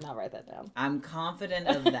 I did not write that down. I'm confident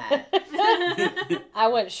of that. I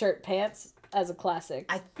went shirt pants as a classic.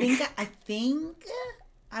 I think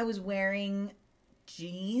I was wearing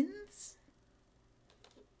jeans.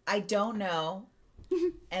 I don't know.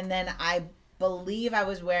 And then I believe I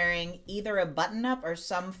was wearing either a button-up or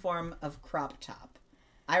some form of crop top.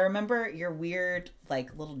 I remember your weird,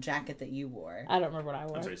 like, little jacket that you wore. I don't remember what I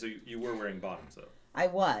wore. I'm sorry, so you were wearing bottoms, though? I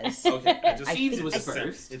was. Okay, Jeans was it's a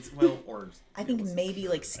first. sense. It's, well, or... I think it was- maybe,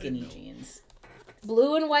 like, I skinny didn't know. jeans.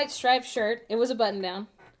 Blue and white striped shirt. It was a button-down.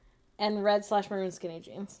 And red/maroon skinny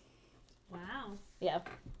jeans. Wow. Yeah.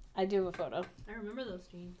 I do have a photo. I remember those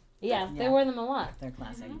jeans. Yeah, they Yeah. wore them a lot. They're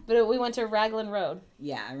classic. But we went to Raglan Road.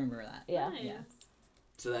 Yeah, I remember that. Yeah. Nice. Yeah.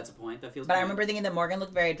 So that's a point. That feels But I good. remember thinking that Morgan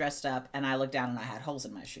looked very dressed up, and I looked down and I had holes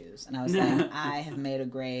in my shoes. And I was like, I have made a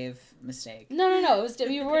grave mistake. No. It was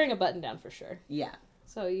you were wearing a button-down for sure. Yeah,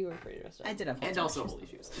 So you were pretty dressed up. I did have holes And in my also shoes. holy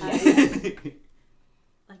shoes.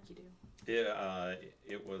 Like you do.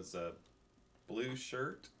 It was a blue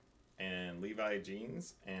shirt and Levi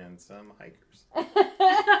jeans and some hikers.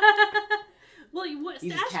 Well,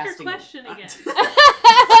 He's ask your casting question a- again. Do you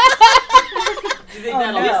think Oh,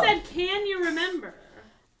 that'll no. You said, can you remember?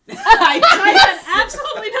 I I said,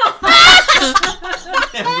 absolutely not.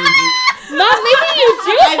 Mom, maybe you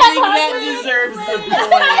do I have think that holes. deserves the point.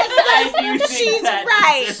 I do think She's that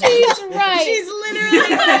right. deserves- She's right. She's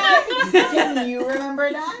literally right. Can you remember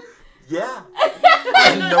that? Yeah.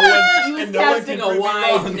 And no one, He was and no one casting can a prove me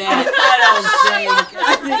wide wrong. net.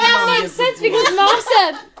 I think That Mom makes gets the sense point. because Mom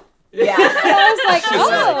said. Yeah. And I was like,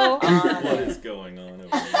 oh. What is going on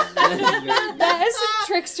over here? That is some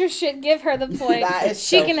trickster shit. Give her the point. That is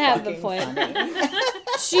She so can have the fucking point. funny.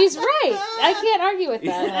 She's right. I can't argue with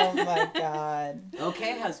that. Oh my god.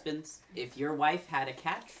 Okay, husbands. If your wife had a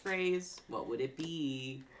catchphrase, what would it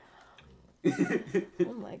be?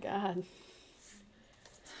 Oh my god.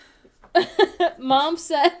 Mom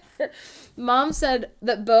said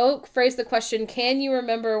that Bo phrased the question, can you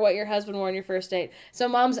remember what your husband wore on your first date? So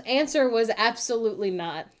Mom's answer was absolutely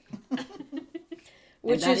not.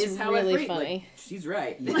 Which And that is how I really rate, like, funny. she's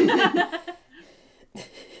right.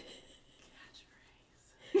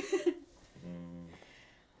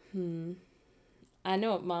 I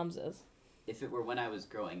know what Mom's is. If it were when I was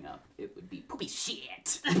growing up, it would be poopy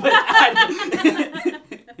shit. But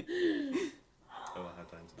Oh, how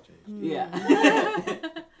times have changed. yeah.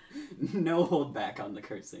 No hold back on the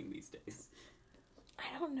cursing these days.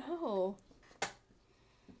 I don't know.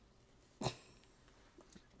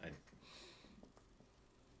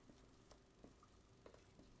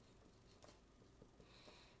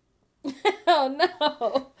 Oh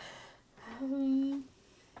no.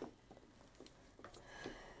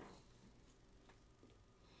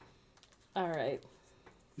 All right.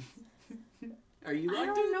 Are you I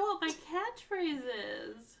locked don't in? know what my catchphrase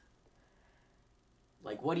is.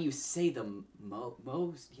 Like, what do you say the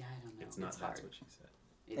most? Yeah, I don't know. It's not hard. that's what she said.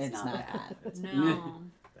 It's not that. No.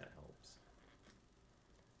 That helps.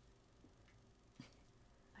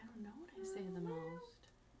 I don't know what I say the most.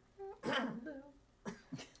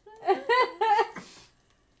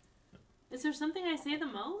 Is there something I say the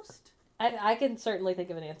most? I can certainly think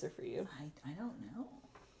of an answer for you. I don't know.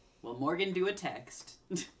 Well, Morgan, do a text.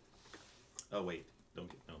 Oh wait, don't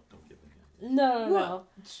give me that. No.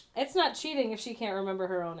 It's not cheating if she can't remember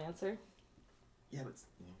her own answer. Yeah, but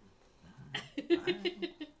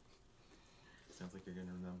sounds like you're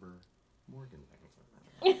gonna remember Morgan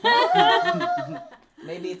things.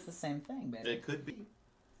 Maybe it's the same thing, baby. It could be.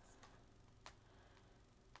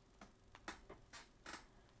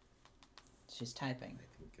 She's typing. I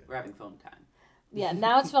think, We're having phone time. Yeah,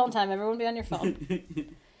 now it's phone time. Everyone be on your phone.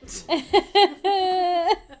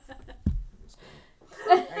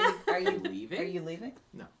 Are you leaving? Are you leaving?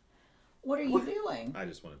 No. What are you doing? I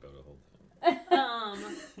just want to go the whole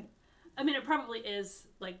time. I mean, it probably is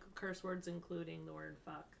like curse words, including the word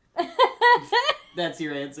fuck. That's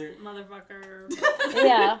your answer. Motherfucker.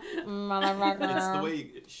 Yeah. It's the Motherfucker.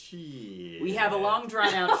 way she. We have a long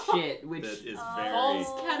drawn out shit, which That is falls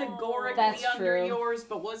Oh. categorically That's under true. yours,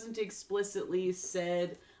 but wasn't explicitly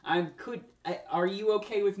said. Are you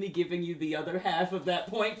okay with me giving you the other half of that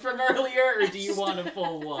point from earlier, or do you want a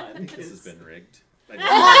full I one? think this has been rigged.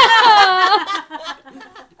 I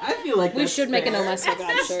feel like We that's should make an fair. Oh My So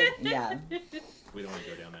God shirt. Yeah. We don't want to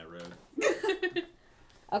go down that road.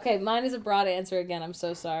 Okay, mine is a broad answer again. I'm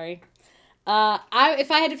so sorry.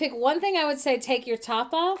 If I had to pick one thing, I would say take your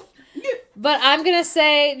top off. But I'm gonna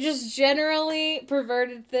say just generally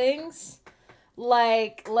perverted things,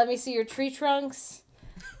 like let me see your tree trunks.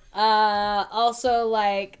 Also,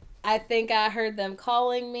 like I think I heard them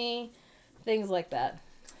calling me, things like that.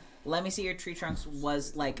 Let Me See Your Tree Trunks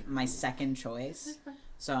was like my second choice,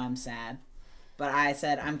 so I'm sad. But I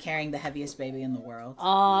said I'm carrying the heaviest baby in the world.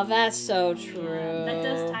 Oh, that's so true. That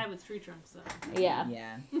does tie with tree trunks, though. Yeah,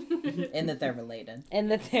 Yeah. And that they're related.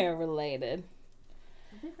 and that they're related.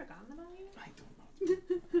 Have they forgotten about you? I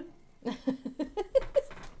don't know.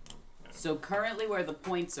 So currently, where the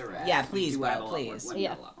points are at? Yeah, please, we do have bro, a lot more- please. well, we Yeah.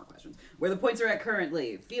 have a lot more questions. Where the points are at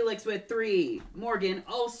currently: Felix with 3, Morgan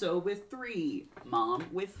also with 3, Mom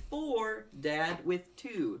with 4, Dad with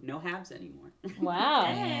 2. No halves anymore. Wow.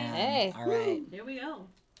 Damn. Hey. All right. Here we go.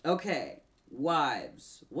 Okay,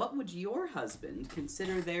 wives, what would your husband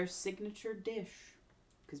consider their signature dish?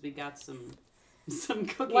 Because we got some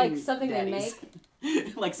cooking. Like something they daddies.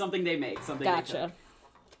 Like something they make. Something. They Gotcha.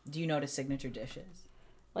 cook. Do you know what a signature dish is?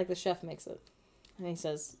 Like the chef makes it. And he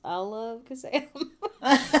says, I love Kazam.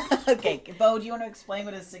 Okay, Bo, do you want to explain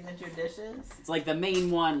what a signature dish is? It's like the main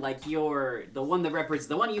one, like the one that represents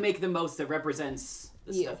the one you make the most that represents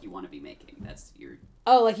the You. stuff you want to be making. That's your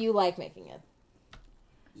Oh, like you like making it.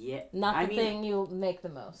 yeah. Not the I mean, thing you make the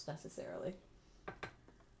most, necessarily.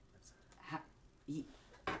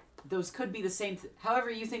 those could be the same. However,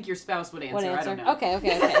 you think your spouse would answer. What I answer? don't know.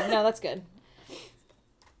 Okay. No, that's good.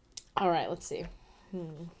 All right, let's see.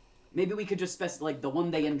 Maybe we could just specify like the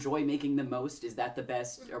one they enjoy making the most. Is that the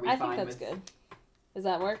best? Are we I fine think that's with? good. Does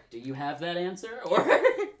that work? Do you have that answer or?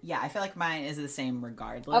 Yeah, I feel like mine is the same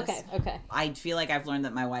regardless. Okay. I feel like I've learned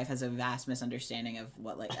that my wife has a vast misunderstanding of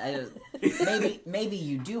what, like, maybe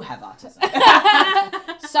you do have autism.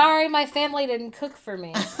 Sorry, my family didn't cook for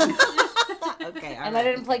me. Okay, all And right. I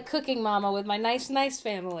didn't play Cooking Mama with my nice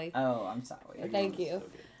family. Oh, I'm sorry. Thank you.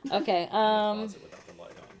 So good. Okay, In the closet without the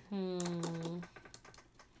light on.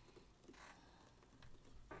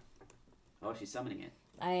 Oh, she's summoning it.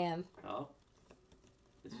 I am. Oh,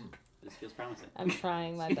 this feels promising. I'm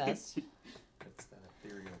trying my best. It's that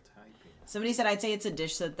ethereal typing. Somebody said I'd say it's a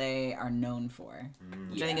dish that they are known for,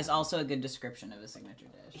 which I think is also a good description of a signature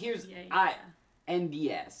dish. Here's Yeah.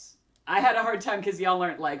 yes. I had a hard time because y'all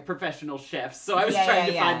aren't like professional chefs, so I was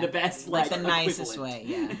trying to find the best like the nicest equivalent.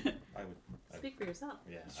 way. Yeah. Speak for yourself.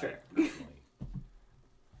 Yeah, Sure. I definitely.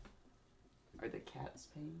 Are the cats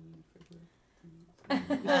paying you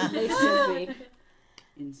for They should be.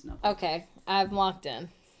 in snuff? Okay, I'm locked in.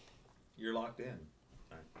 You're locked in.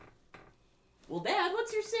 Well, Dad,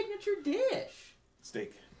 what's your signature dish?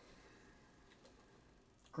 Steak.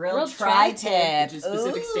 Grilled tri-tip. tri-tip. Which is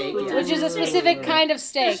specific steak, Ooh. yeah. Which is a specific kind of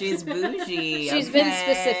steak. She's bougie. She's been Okay,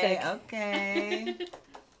 specific. Okay.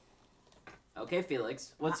 Okay,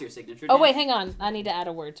 Felix, what's your signature Oh dish? wait, hang on. I need to add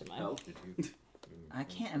a word to mine. Oh. Did you? I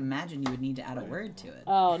can't imagine you would need to add a word to it.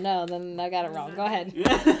 Oh no, then I got it wrong. Go ahead.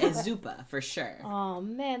 It's zuppa, for sure. Oh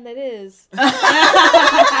man, that is.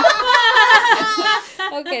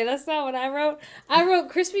 Okay, that's not what I wrote. I wrote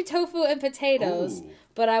crispy tofu and potatoes, Ooh.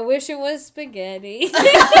 but I wish it was spaghetti.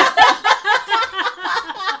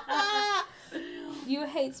 You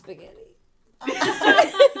hate spaghetti.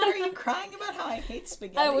 Are you crying about how I hate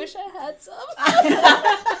spaghetti? I wish I had some.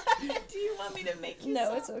 Do you want me to make you No,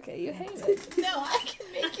 some? it's okay. You hate it. No, I can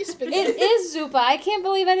make you spaghetti. It is zuppa. I can't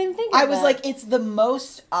believe I didn't think of I was that. like, it's the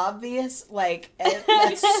most obvious, like,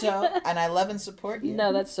 that's so, and I love and support you.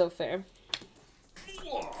 No, that's so fair.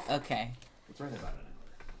 Okay. It's right about an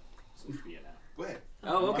hour. So yeah, now. Go ahead.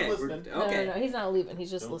 Oh, okay. I'm we're- listening. Okay. No, he's not leaving.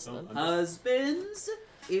 He's just Don't- listening. don't- Husbands,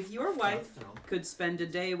 if your wife No. could spend a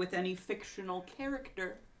day with any fictional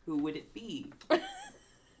character, who would it be?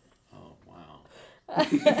 Oh wow.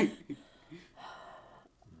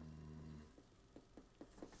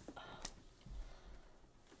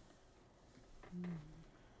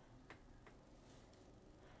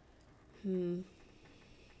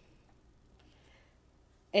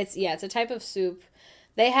 It's a type of soup.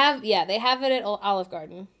 They have it at Olive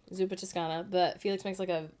Garden, zuppa toscana, but Felix makes like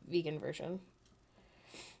a vegan version.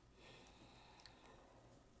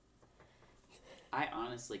 I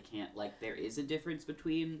honestly can't. Like, there is a difference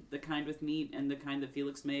between the kind with meat and the kind that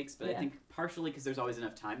Felix makes, but I Yeah. think partially because there's always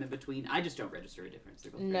enough time in between. I just don't register a difference.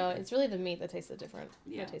 They're both very No, good. it's really the meat that tastes different.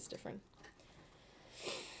 Yeah. That tastes different.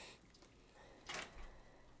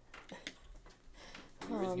 Have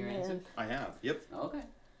you written your man. answer? I have. Yep. Okay.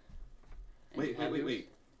 And Wait, you have yours? wait.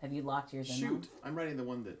 Have you locked yours in? Shoot. I'm writing the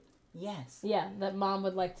one that. Yes. Yeah, that mom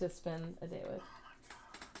would like to spend a day with.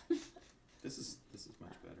 This is much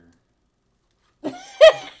better.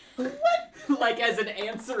 Like, as an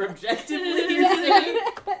answer objectively, you're saying?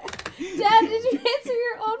 Dad, did you answer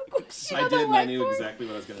your own question? I on the did, and I knew whiteboard? exactly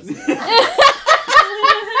what I was gonna say.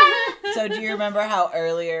 So do you remember how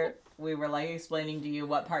earlier we were like explaining to you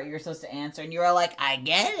what part you were supposed to answer, and you were like, I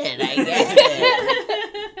get it.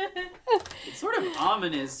 It's sort of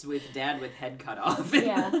ominous with Dad with head cut off.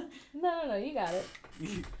 Yeah. No, you got it.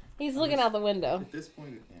 He's looking out the window. At this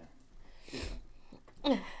point,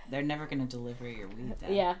 yeah. They're never gonna deliver your weed. Dad.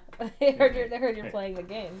 Yeah. They heard you're playing the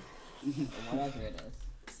game. Whatever it is.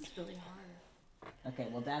 This is really hard. Okay,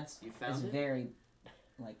 well that's You found is it? very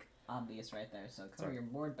like obvious right there. So cover your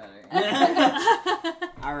board better.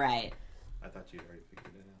 If All right. I thought you'd already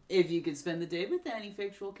figured it out. you could spend the day with any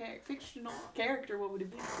fictional character, what would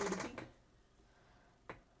it be? Who would it be?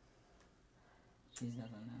 She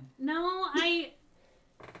doesn't know. No,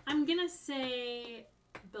 I'm gonna say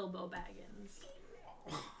Bilbo Baggins.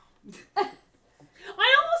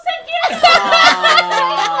 I almost said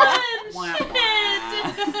Wah,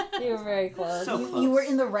 Shit. You were very close. So You close. were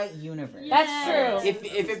in the right universe. Yeah. That's true.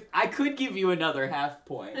 If I could give you another half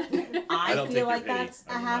point. I don't feel think like you're hitting. that's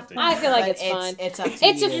I a will half not take point. I feel like but it's fine. It's up to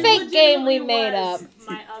It's you. a fake game we Legitimately made was up.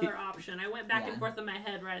 My other option. I went back Yeah. and forth in my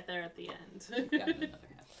head right there at the end. Got another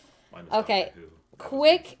half. Mine was Okay, Doctor Who. That was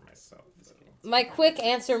quick- for myself, so. My quick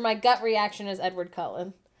answer, my gut reaction is Edward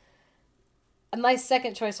Cullen. And my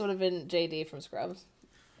second choice would have been JD from Scrubs.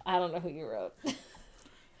 I don't know who you wrote.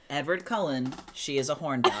 Edward Cullen, she is a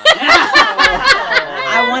horn dog.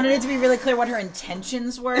 I wanted it to be really clear what her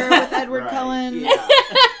intentions were with Edward Right, Cullen. Yeah.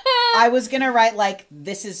 I was gonna write like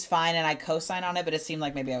this is fine and I co-sign on it, but it seemed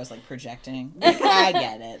like maybe I was like projecting. Like, I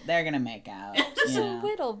get it. They're gonna make out. Just You a know.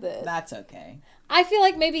 little bit. That's okay. I feel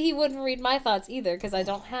like maybe he wouldn't read my thoughts either because I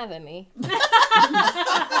don't have any.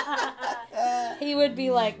 He would be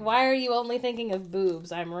like, "Why are you only thinking of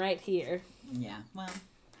boobs? I'm right here." Yeah. Well,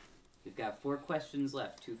 We've got 4 questions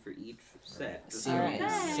left, 2 for each set. Just so serious. you know.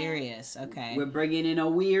 Okay. Serious. Okay. We're bringing in a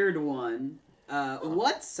weird one.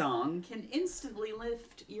 What song can instantly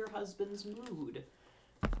lift your husband's mood?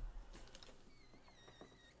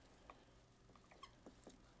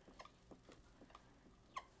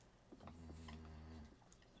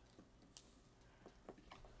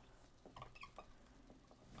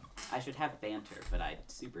 I should have banter, but I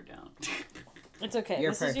super don't. It's okay.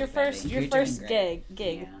 You're This is your perfect, first, baby. your You're doing first great. gig.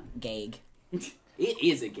 Gag. Yeah. It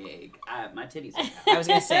is a gig. My titties are I out. was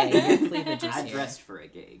gonna say your cleavage is I here. dressed for a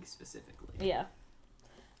gig specifically. Yeah.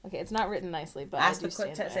 Okay, it's not written nicely, but Ask I do the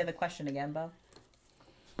stand by say it. the question again, Bo.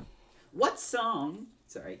 What song,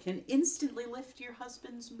 can instantly lift your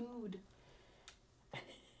husband's mood?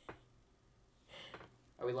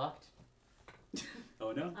 Are we locked?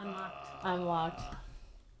 Oh no. Unlocked. I'm locked.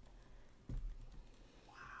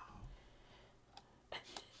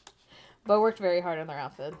 Bo worked very hard on their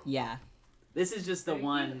outfit. Yeah. This is just the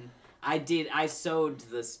one I sewed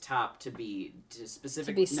this top to be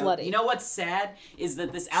specific. To be slutty. You know what's sad is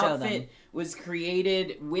that this Show outfit them. was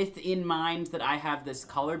created with in mind that I have this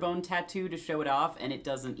collarbone tattoo to show it off, and it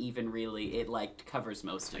doesn't even really. It like covers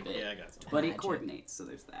most of it. Yeah, I got some. But it Tragic. coordinates, so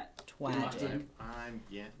there's that. Twagin.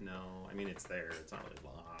 I mean, it's there. It's not really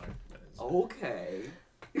locked. But it's, Okay.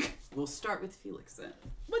 We'll start with Felix then.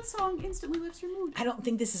 What song instantly lifts your mood? I don't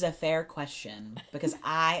think this is a fair question because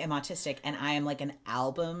I am autistic and I am like an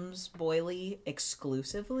albums boily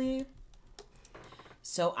exclusively.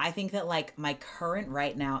 So I think that like my current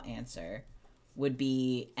right now answer would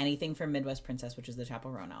be anything from Midwest Princess, which is the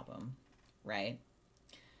Chappell Roan album, right?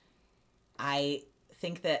 I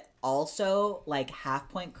think that also like half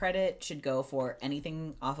point credit should go for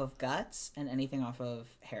anything off of Guts and anything off of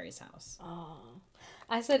Harry's House. Oh.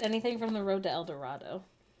 I said anything from the Road to El Dorado.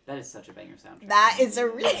 That is such a banger soundtrack. That is a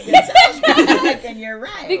really good soundtrack, and you're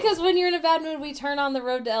right. Because when you're in a bad mood, we turn on the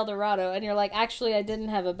Road to El Dorado, and you're like, actually, I didn't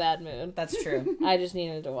have a bad mood. That's true. I just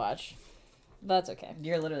needed to watch. That's okay.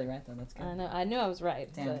 You're literally right, though. That's good. I knew I was right.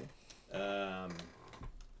 Damn. But God,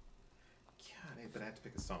 but I have to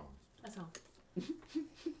pick a song. That's all.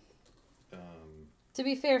 to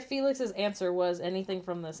be fair, Felix's answer was anything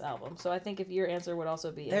from this album. So I think if your answer would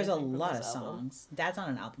also be There's a anything from lot of this album. songs. Dad's on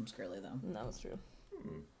an album girly though. No, that's true.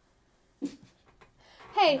 Hmm.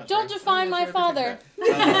 Hey, Not don't sure. define I'm my not sure father.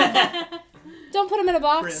 I think Don't put him in a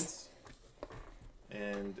box. Prince.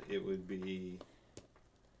 And it would be.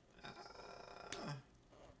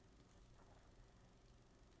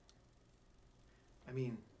 I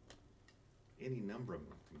mean, any number of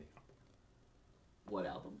them from the What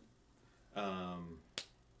album? album.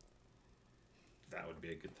 That would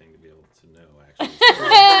be a good thing to be able to know, actually. So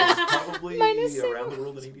it's probably Minus Around the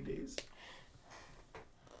World in 80 Days.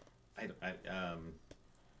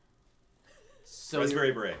 So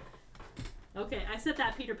Raspberry Beret. Okay, I said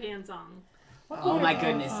that Peter Pan song. Oh my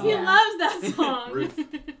goodness. He Yeah. loves that song. Ruth.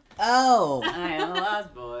 Oh, I am a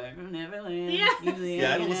lost boy from Neverland. Yeah. Usually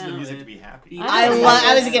Yeah, I I don't get listen to out music of to be happy. I don't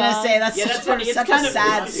I was that gonna song. say that's Yeah, such, that's funny. It's such kind a of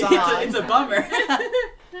sad song. It's a bummer.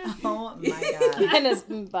 Oh my god, And his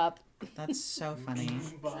bop. that's so funny.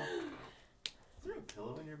 Is there a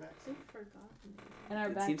pillow in your back seat? And our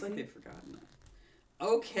It back seems like seat. they've forgotten that.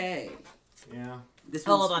 Okay. Yeah. This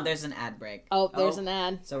Oh, one's hold on, fun. there's an ad break. Oh, there's Oh. an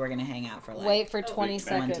ad. So we're gonna hang out for like Wait for Oh, 20 wait,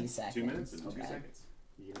 seconds. 20 seconds. 2 minutes and 2 Okay. seconds.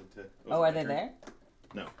 you need to. Oh, are they there?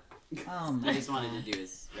 No. Oh I my just wanted to God. do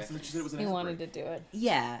his. I thought you said it was an He ad wanted break. to do it.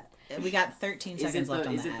 Yeah, we got 13 Is seconds it left the,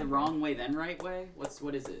 on is the it the ad wrong way then right way?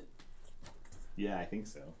 What is it? Yeah, I think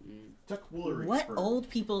so. Mm. Chuck break. Woolery. What for- old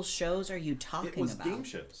people shows are you talking It was about? game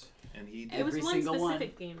shows, and he. It was Every one single one.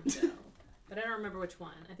 specific game show, but I don't remember which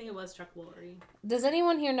one. I think it was Chuck Woolery. Does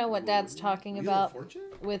anyone here know what Dad's talking Wheel of about Fortune?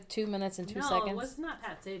 with 2 minutes and 2 no, seconds? it was not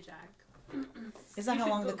Pat Sajak. Is that You how should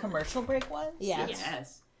long the Google. commercial break was? Yeah.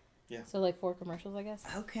 Yes. So like 4 commercials, I guess.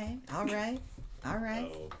 Okay. All right. All right.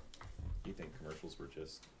 Oh, you think commercials were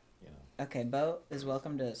just, you know? Okay, Bo is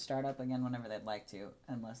welcome to start up again whenever they'd like to,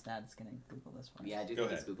 unless Dad's gonna Google this one. Yeah, I do Go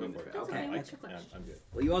think ahead. it's Go Googling for it. it. Okay. Okay. I, What's your question? I'm good.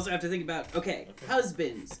 Well, you also have to think about okay,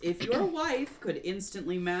 husbands. If your wife could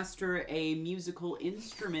instantly master a musical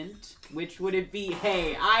instrument, which would it be?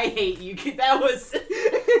 Hey, I hate you. That was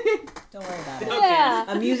Don't worry about it. Okay.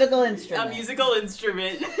 Yeah. A musical a instrument. musical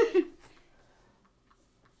instrument.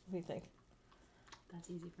 What do you think? That's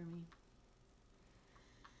easy for me.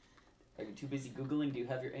 Are you too busy googling? Do you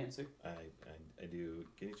have your answer? I do.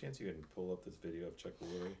 Any chance you can pull up this video of Chuck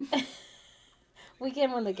Woolery? We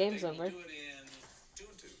can when the game's over.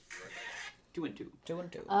 2 and 2. 2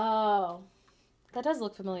 and 2. Oh. That does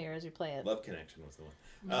look familiar as you play it. Love Connection was the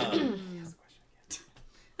one. Here's the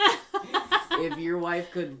question again. If your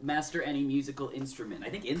wife could master any musical instrument, I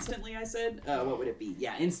think instantly. I said. What would it be?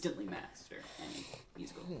 Yeah, instantly master any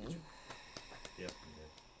musical instrument. Yep.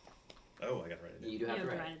 I'm good. Oh, I got it right. You do have Yeah, to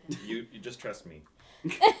but write. write it You just trust me.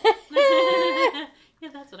 down. Yeah,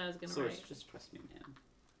 that's what I was gonna Source, write. just trust me, man.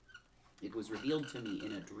 It was revealed to me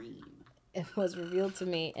in a dream. It was revealed to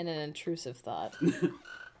me in an intrusive thought.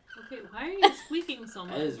 Okay, why are you squeaking so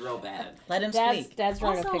much? That is real bad. Let him Dad's speak.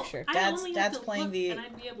 drawing Also, a picture. I Dad's- only Dad's have to playing look the- and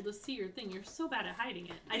I'd be able to see your thing. You're so bad at hiding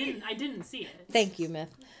it. I didn't see it. Thank you,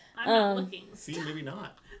 Myth. I'm not Um, looking. See, maybe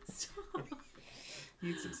not. Stop. You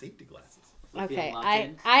need some safety glasses. Like being Okay, locked I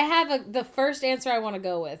in? have the first answer I want to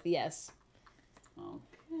go with. Yes.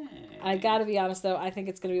 Okay. I gotta be honest though. I think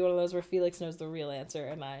it's gonna be one of those where Felix knows the real answer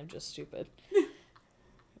and I am just stupid.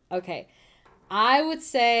 Okay, I would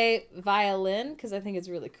say violin because I think it's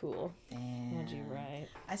really cool. What'd you write?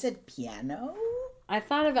 I said piano? I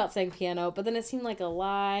thought about saying piano, but then it seemed like a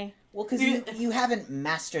lie. Well, because you haven't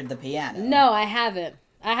mastered the piano. No, I haven't.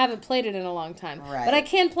 I haven't played it in a long time. Right. But I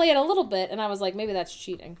can play it a little bit, and I was like, maybe that's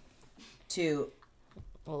cheating. To,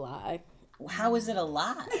 A lie. how is it a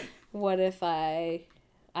lie? What if I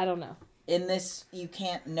don't know. In this, you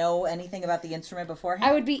can't know anything about the instrument beforehand?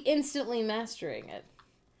 I would be instantly mastering it.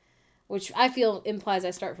 Which I feel implies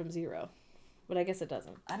I start from 0. But I guess it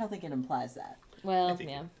doesn't. I don't think it implies that. Well, I think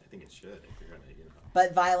it should. If you're gonna, you know.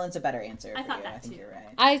 But violin's a better answer I for thought you. that I think too. you're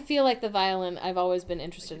right. I feel like the violin I've always been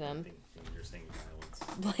interested I in. think when you're saying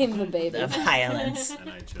violence, Blame the baby. The violence. and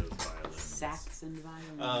I chose violence. Sax and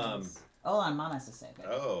violins. Hold on, Mom has to say it.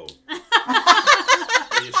 Oh.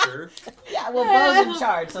 Are you sure? Yeah, well, Bo's in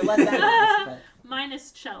charge, so let them ask. But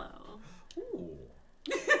Minus cello. Ooh.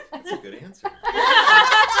 That's a good answer.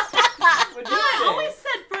 What'd you I say? always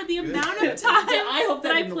said for the Good. amount of That's- time I hope that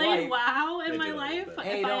that I didn't played wipe. WoW in They my did a little life, bit. if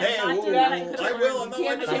Hey, I don't- had Hey, not whoa, done that, I whoa, could I have will, learned. I'm not letting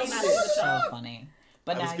Can't you do do that. this. so funny.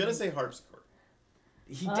 But I now was gonna you- say harpsichord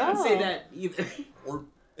He didn't say Oh. that either.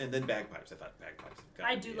 and then bagpipes. I thought bagpipes. have gotta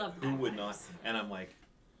I do be love Who would not? bagpipes. And I'm like,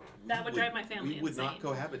 That would drive my family We would not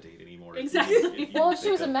insane. cohabitate anymore. if you- Exactly. if you Well, if she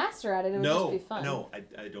think was a of- master at it, it would No, just be fun. no, I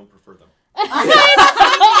don't prefer them.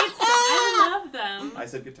 I love them. I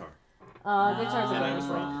said guitar. Guitar's And I a was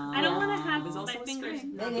good wrong. I don't want to have It was also my a fingers.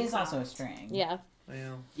 string. not It be is also a soft. string. Yeah,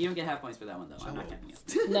 Well, You don't get half points for that one though. I'm not Cello. counting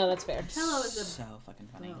it. no, that's fair. Cello is a So fucking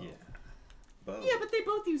funny. yeah. Bow. Yeah, but they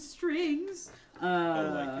both use strings. Oh,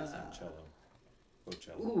 like is that cello? Oh,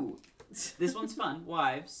 cello. Ooh, this one's fun.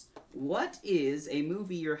 Wives, what is a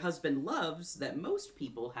movie your husband loves that most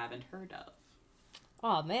people haven't heard of?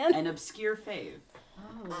 Oh man. An obscure fave. Oh,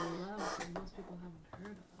 love that most people haven't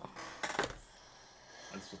heard of.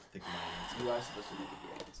 I'm supposed to think of my answer. You are supposed to make a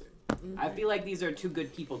good answer. I feel like these are two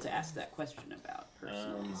good people to ask that question about,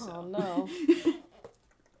 personally. Um, Oh So. no.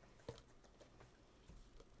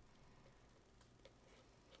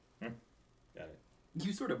 Got it.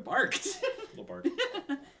 You sort of barked. Little bark. Oh,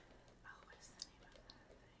 what is the name of that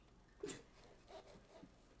thing?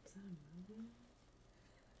 Is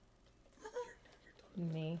that a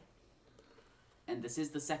movie? Me. And this is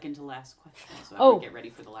the second to last question, so I Oh. would get ready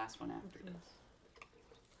for the last one after this.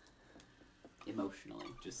 Emotionally,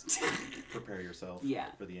 just Prepare yourself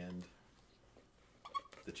Yeah. for the end.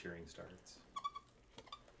 The cheering starts.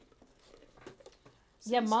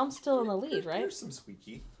 Yeah, Mom's still in the lead, right? There's some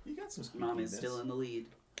squeaky. You got some squeaky. Mom is still in the lead.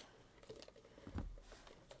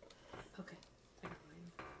 Okay. I got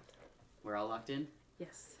mine. We're all locked in?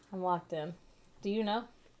 Yes. I'm locked in. Do you know?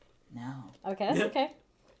 No. Okay, that's okay.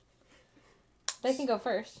 They can go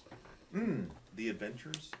first. The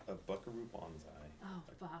Adventures of Buckaroo Banzai. Oh,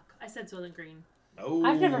 fuck. I said Soylent Green. Oh.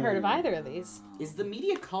 I've never heard of either of these. Is the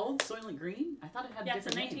media called Soylent Green? I thought it had a Yeah, it's a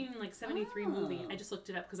different name. 1973 movie. I just looked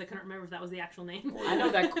it up because I couldn't remember if that was the actual name. I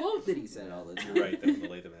know that quote that he said all the time. You're right, that was the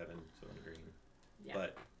Late of Heaven, Soylent Green. Yeah.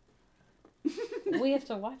 But We have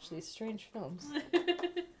to watch these strange films. Yeah,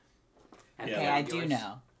 Okay, that I was do yours.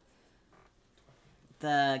 know.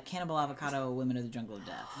 The Cannibal Avocado Women of the Jungle of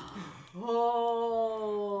Death.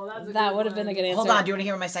 Oh, that's a That good would have been a one. good answer. Hold on, do you want to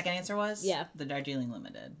hear what my second answer was? Yeah. The Darjeeling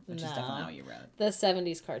Limited, which is No. definitely not what you wrote. The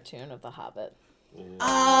 70s cartoon of The Hobbit.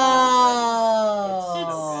 Oh!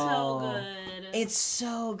 It's so good. It's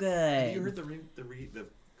so good. have you heard the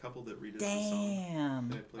couple that redid the song? Damn.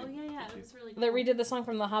 That I played Oh, yeah, with it you? was really cool. They redid the song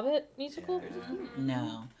from the Hobbit musical? Yeah.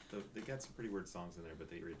 No. They got some pretty weird songs in there, but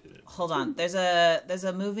they redid it. Hold on. There's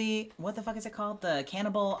a movie. What the fuck is it called? The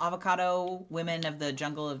Cannibal Avocado Women of the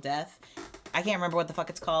Jungle of Death. I can't remember what the fuck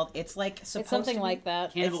it's called. It's like supposed It's something to be- like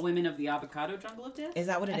that. Cannibal Women of the Avocado Jungle of Death? Is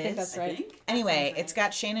that what it is? I think that's I right. think. Anyway, That sounds it's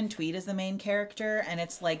got Shannon Tweed as the main character, and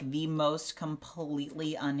it's like the most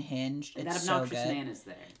completely unhinged. And It's that so obnoxious good. man is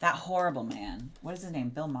there. That horrible man. What is his name?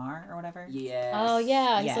 Bill Maher or whatever? Yes. Oh,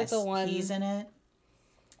 yeah. He's Yes, like the one. he's in it.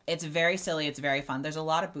 It's very silly. It's very fun. There's a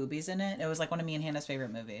lot of boobies in it. It was like one of me and Hannah's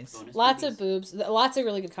favorite movies. Bonus Lots movies. of boobs. Lots of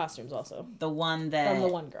really good costumes also. The one that From the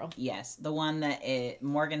one girl. Yes, the one that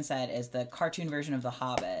Morgan said is the cartoon version of The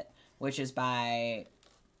Hobbit, which is by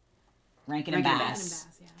Rankin and Rankin and Bass,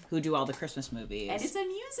 Bass, yeah. who do all the Christmas movies. And it's a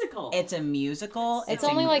musical. It's a musical. It's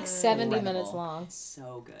only like incredible. 70 minutes long.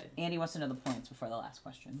 so good. Andy wants to know the points before the last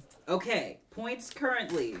question. Okay, points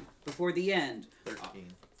currently before the end.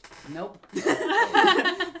 13. Nope.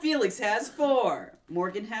 Felix has 4.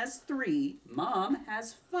 Morgan has 3. Mom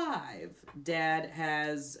has 5. Dad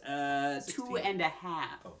has 2.5.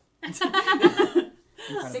 Oh. Incredible.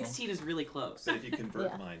 16 is really close. But if you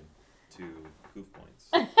convert Yeah. mine to goof points.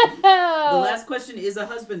 The last question is a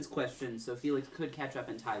husband's question, so Felix could catch up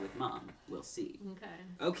and tie with Mom. We'll see. Okay.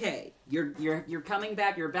 Okay, you're coming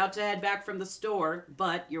back. You're about to head back from the store,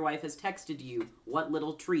 but your wife has texted you. What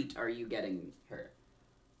little treat are you getting her?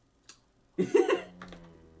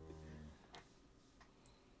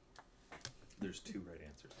 There's 2 right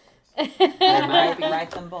answers. There might be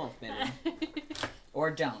write them both, baby,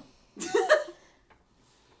 or don't.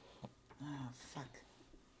 Oh fuck.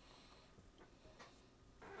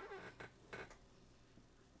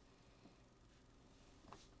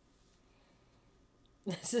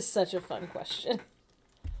 This is such a fun question.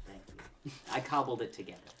 Thank you. I cobbled it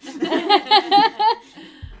together.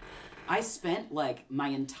 I spent like my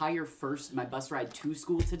bus ride to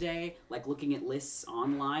school today, like looking at lists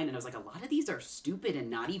online, and I was like, a lot of these are stupid and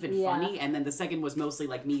not even Yeah. funny. And then the second was mostly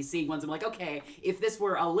like me seeing ones. I'm like, okay, if this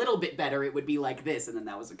were a little bit better, it would be like this. And then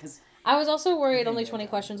that was because I was also worried only 20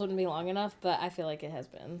 questions wouldn't be long enough, but I feel like it has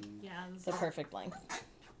been Yeah. the perfect length.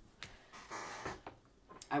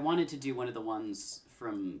 I wanted to do one of the ones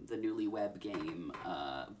from the Newlywed Game,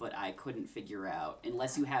 but I couldn't figure out,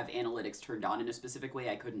 unless you have analytics turned on in a specific way,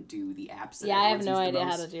 I couldn't do the apps that Yeah, I have everyone's no used the idea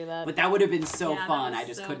how most. to do that. But that would have been so Yeah, that fun. was I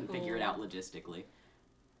just so couldn't figure it cool. out logistically.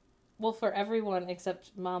 Well, for everyone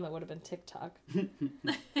except Mom, it would have been TikTok.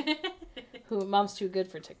 Who Mom's too good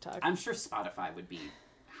for TikTok. I'm sure Spotify would be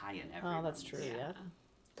high in everyone. Oh, that's true, yeah.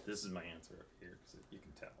 This is my answer up here, because you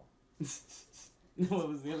can tell. What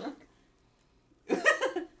was the other one?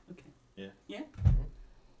 Okay. Yeah. Yeah.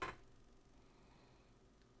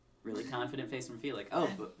 Really confident face from Felix. Oh,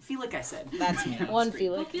 but Felix, I said. That's me. One Street.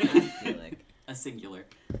 Felix. I feel like A singular.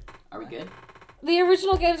 Are we good? The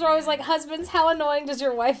original games were always like, husbands, how annoying does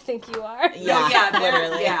your wife think you are? Yeah, No, yeah,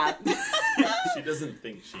 literally. Yeah. She doesn't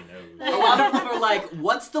think she knows. A lot of them are like,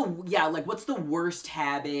 what's the worst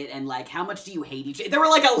habit, and like, how much do you hate each other? There were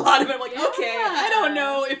like a lot of them. Like, okay, I don't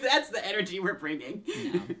know if that's the energy we're bringing.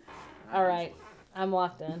 no. All right. I'm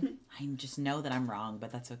locked in. I just know that I'm wrong,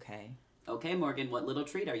 but that's okay. Okay, Morgan, what little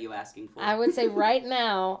treat are you asking for? I would say right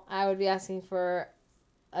now, I would be asking for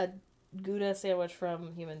a Gouda sandwich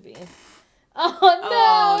from Human Being. Oh,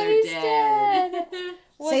 Oh, no, they're he's dead. dead. Say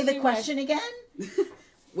What's the your question again.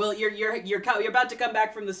 Well, you're about to come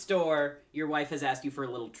back from the store. Your wife has asked you for a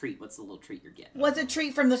little treat. What's the little treat you're getting? What's a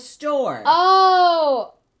treat from the store?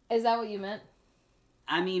 Oh, is that what you meant?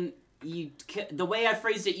 I mean, the way I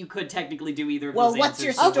phrased it, you could technically do either of Well, those what's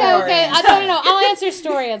answers. your Okay, Story okay. answer. No. I'll answer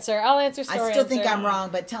story answer. I'll answer story I still answer. think I'm wrong,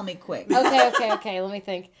 but tell me quick. Okay. Let me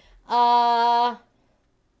think. I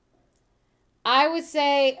would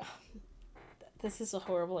say this is a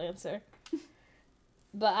horrible answer.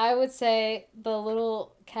 but I would say the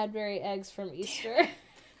little Cadbury eggs from Easter.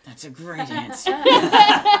 That's a great answer.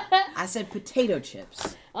 I said potato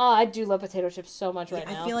chips. Oh, I do love potato chips so much right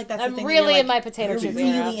now. I feel like that's I'm the thing. really that in my potato you're chip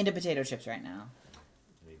really era. into potato chips right now.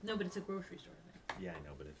 No, but it's a grocery store thing. Yeah, I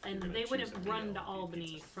know, but if And you're gonna they choose wouldn't a meal, run to it'd be Albany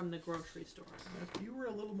pizza. from the grocery store. If you were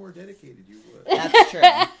a little more dedicated, you would. That's true.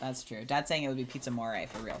 That's true. Dad's saying it would be Pizza More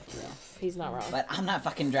for real, for real. He's not wrong. But I'm not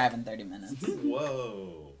fucking driving 30 minutes.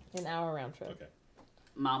 Whoa. An hour round trip. Okay.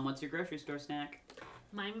 Mom, what's your grocery store snack?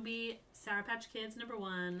 Mine would be Sour Patch Kids, number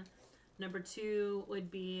 1. Number 2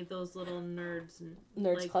 would be those little nerds.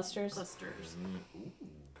 Nerds clusters? Clusters. Ooh.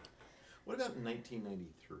 What about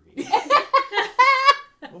 1993?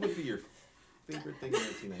 What would be your favorite thing in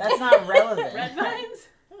 1993? That's not relevant. Red Vines?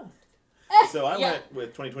 So I Yeah. went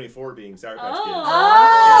with 2024 being Sour Patch Oh. Kids.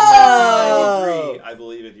 Oh. And 1993, I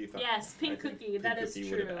believe if you thought. Yes, Pink I think Cookie, that is Cookie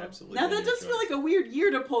would have true. absolutely Now been that your does feel choice. like a weird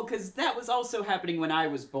year to pull because that was also happening when I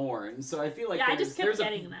was born. So I feel like Yeah, I just kept there's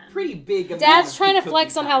getting a them. pretty big. amount Dad's of trying to Pink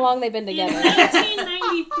flex Cookie on how long times. they've been In together.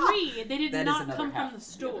 1993, they did That is not another come half, from the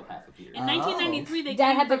other store. half of your- In 1993, they Dad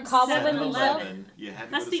came had to from cobble them 7-Eleven. himself? You had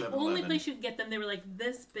to That's go the to only 7-Eleven. place you could get them. They were like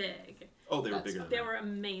this big. Oh, they were That's bigger than They that. were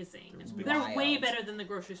amazing. It was big. They're way Wild. better than the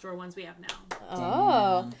grocery store ones we have now.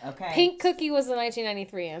 Oh. Damn. Okay. Pink Cookie was the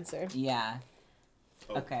 1993 answer. Yeah.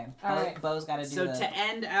 Oh. Okay. All right. Bo's got to do So the... to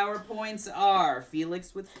end, our points are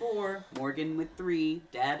Felix with 4, Morgan with 3,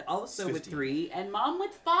 Dad also with 15. 3, and Mom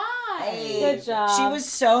with 5. Hey. Good job. She was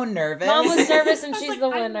so nervous. Mom was nervous and I was she's like, the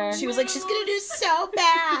I winner. She was like, she's gonna do so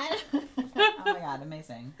bad. Oh my god,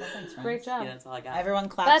 amazing. Well, thanks, friends. Great job. Yeah, that's all I got. Everyone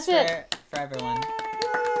claps That's for everyone.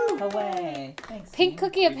 Away. Thanks. Pink team.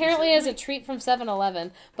 Cookie apparently is a treat from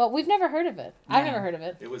 7-Eleven, but we've never heard of it. I've never heard of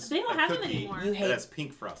it. It was They don't a have them cookie anymore. You that hate has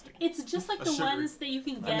pink frosting. It's just like A the sugar- ones that you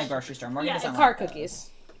can in the get. grocery store. Morgan Yeah, doesn't it's Car like those. cookies.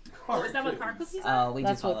 Oh, is that what car cookies are? Oh, we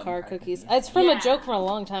That's do call what them car cookies. It's from Yeah. a joke from a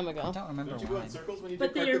long time I ago. don't remember Don't you go why. in circles when you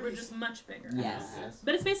But do they car were cookies? just much bigger. Yes.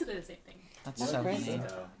 But it's basically the same thing. That's That's so crazy. funny.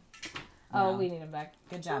 Oh, No. we need him back.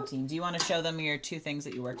 Good job, team. Do you want to show them your 2 things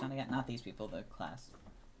that you worked on again? Not these people, the class.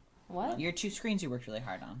 What? Your 2 screens you worked really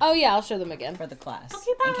hard on Oh yeah, I'll show them again. for the class,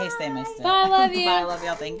 Okay, in case they missed it. Bye, love you. Bye, love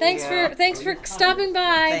y'all. Thank Thanks you. for stopping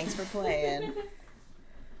by. Thanks for playing. Hey, do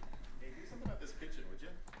something about this kitchen, would you?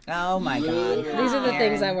 Oh my god. These are the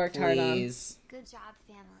things I Aaron, worked hard on. please. Good job,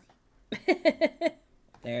 family.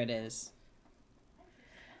 There it is.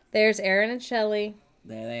 There's Aaron and Shelly.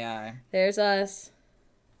 There they are. There's us.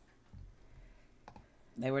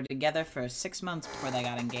 They were together for 6 months before they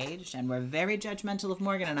got engaged, and were very judgmental of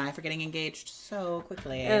Morgan and I for getting engaged so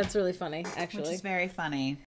quickly. That's really funny, Which actually. is very funny.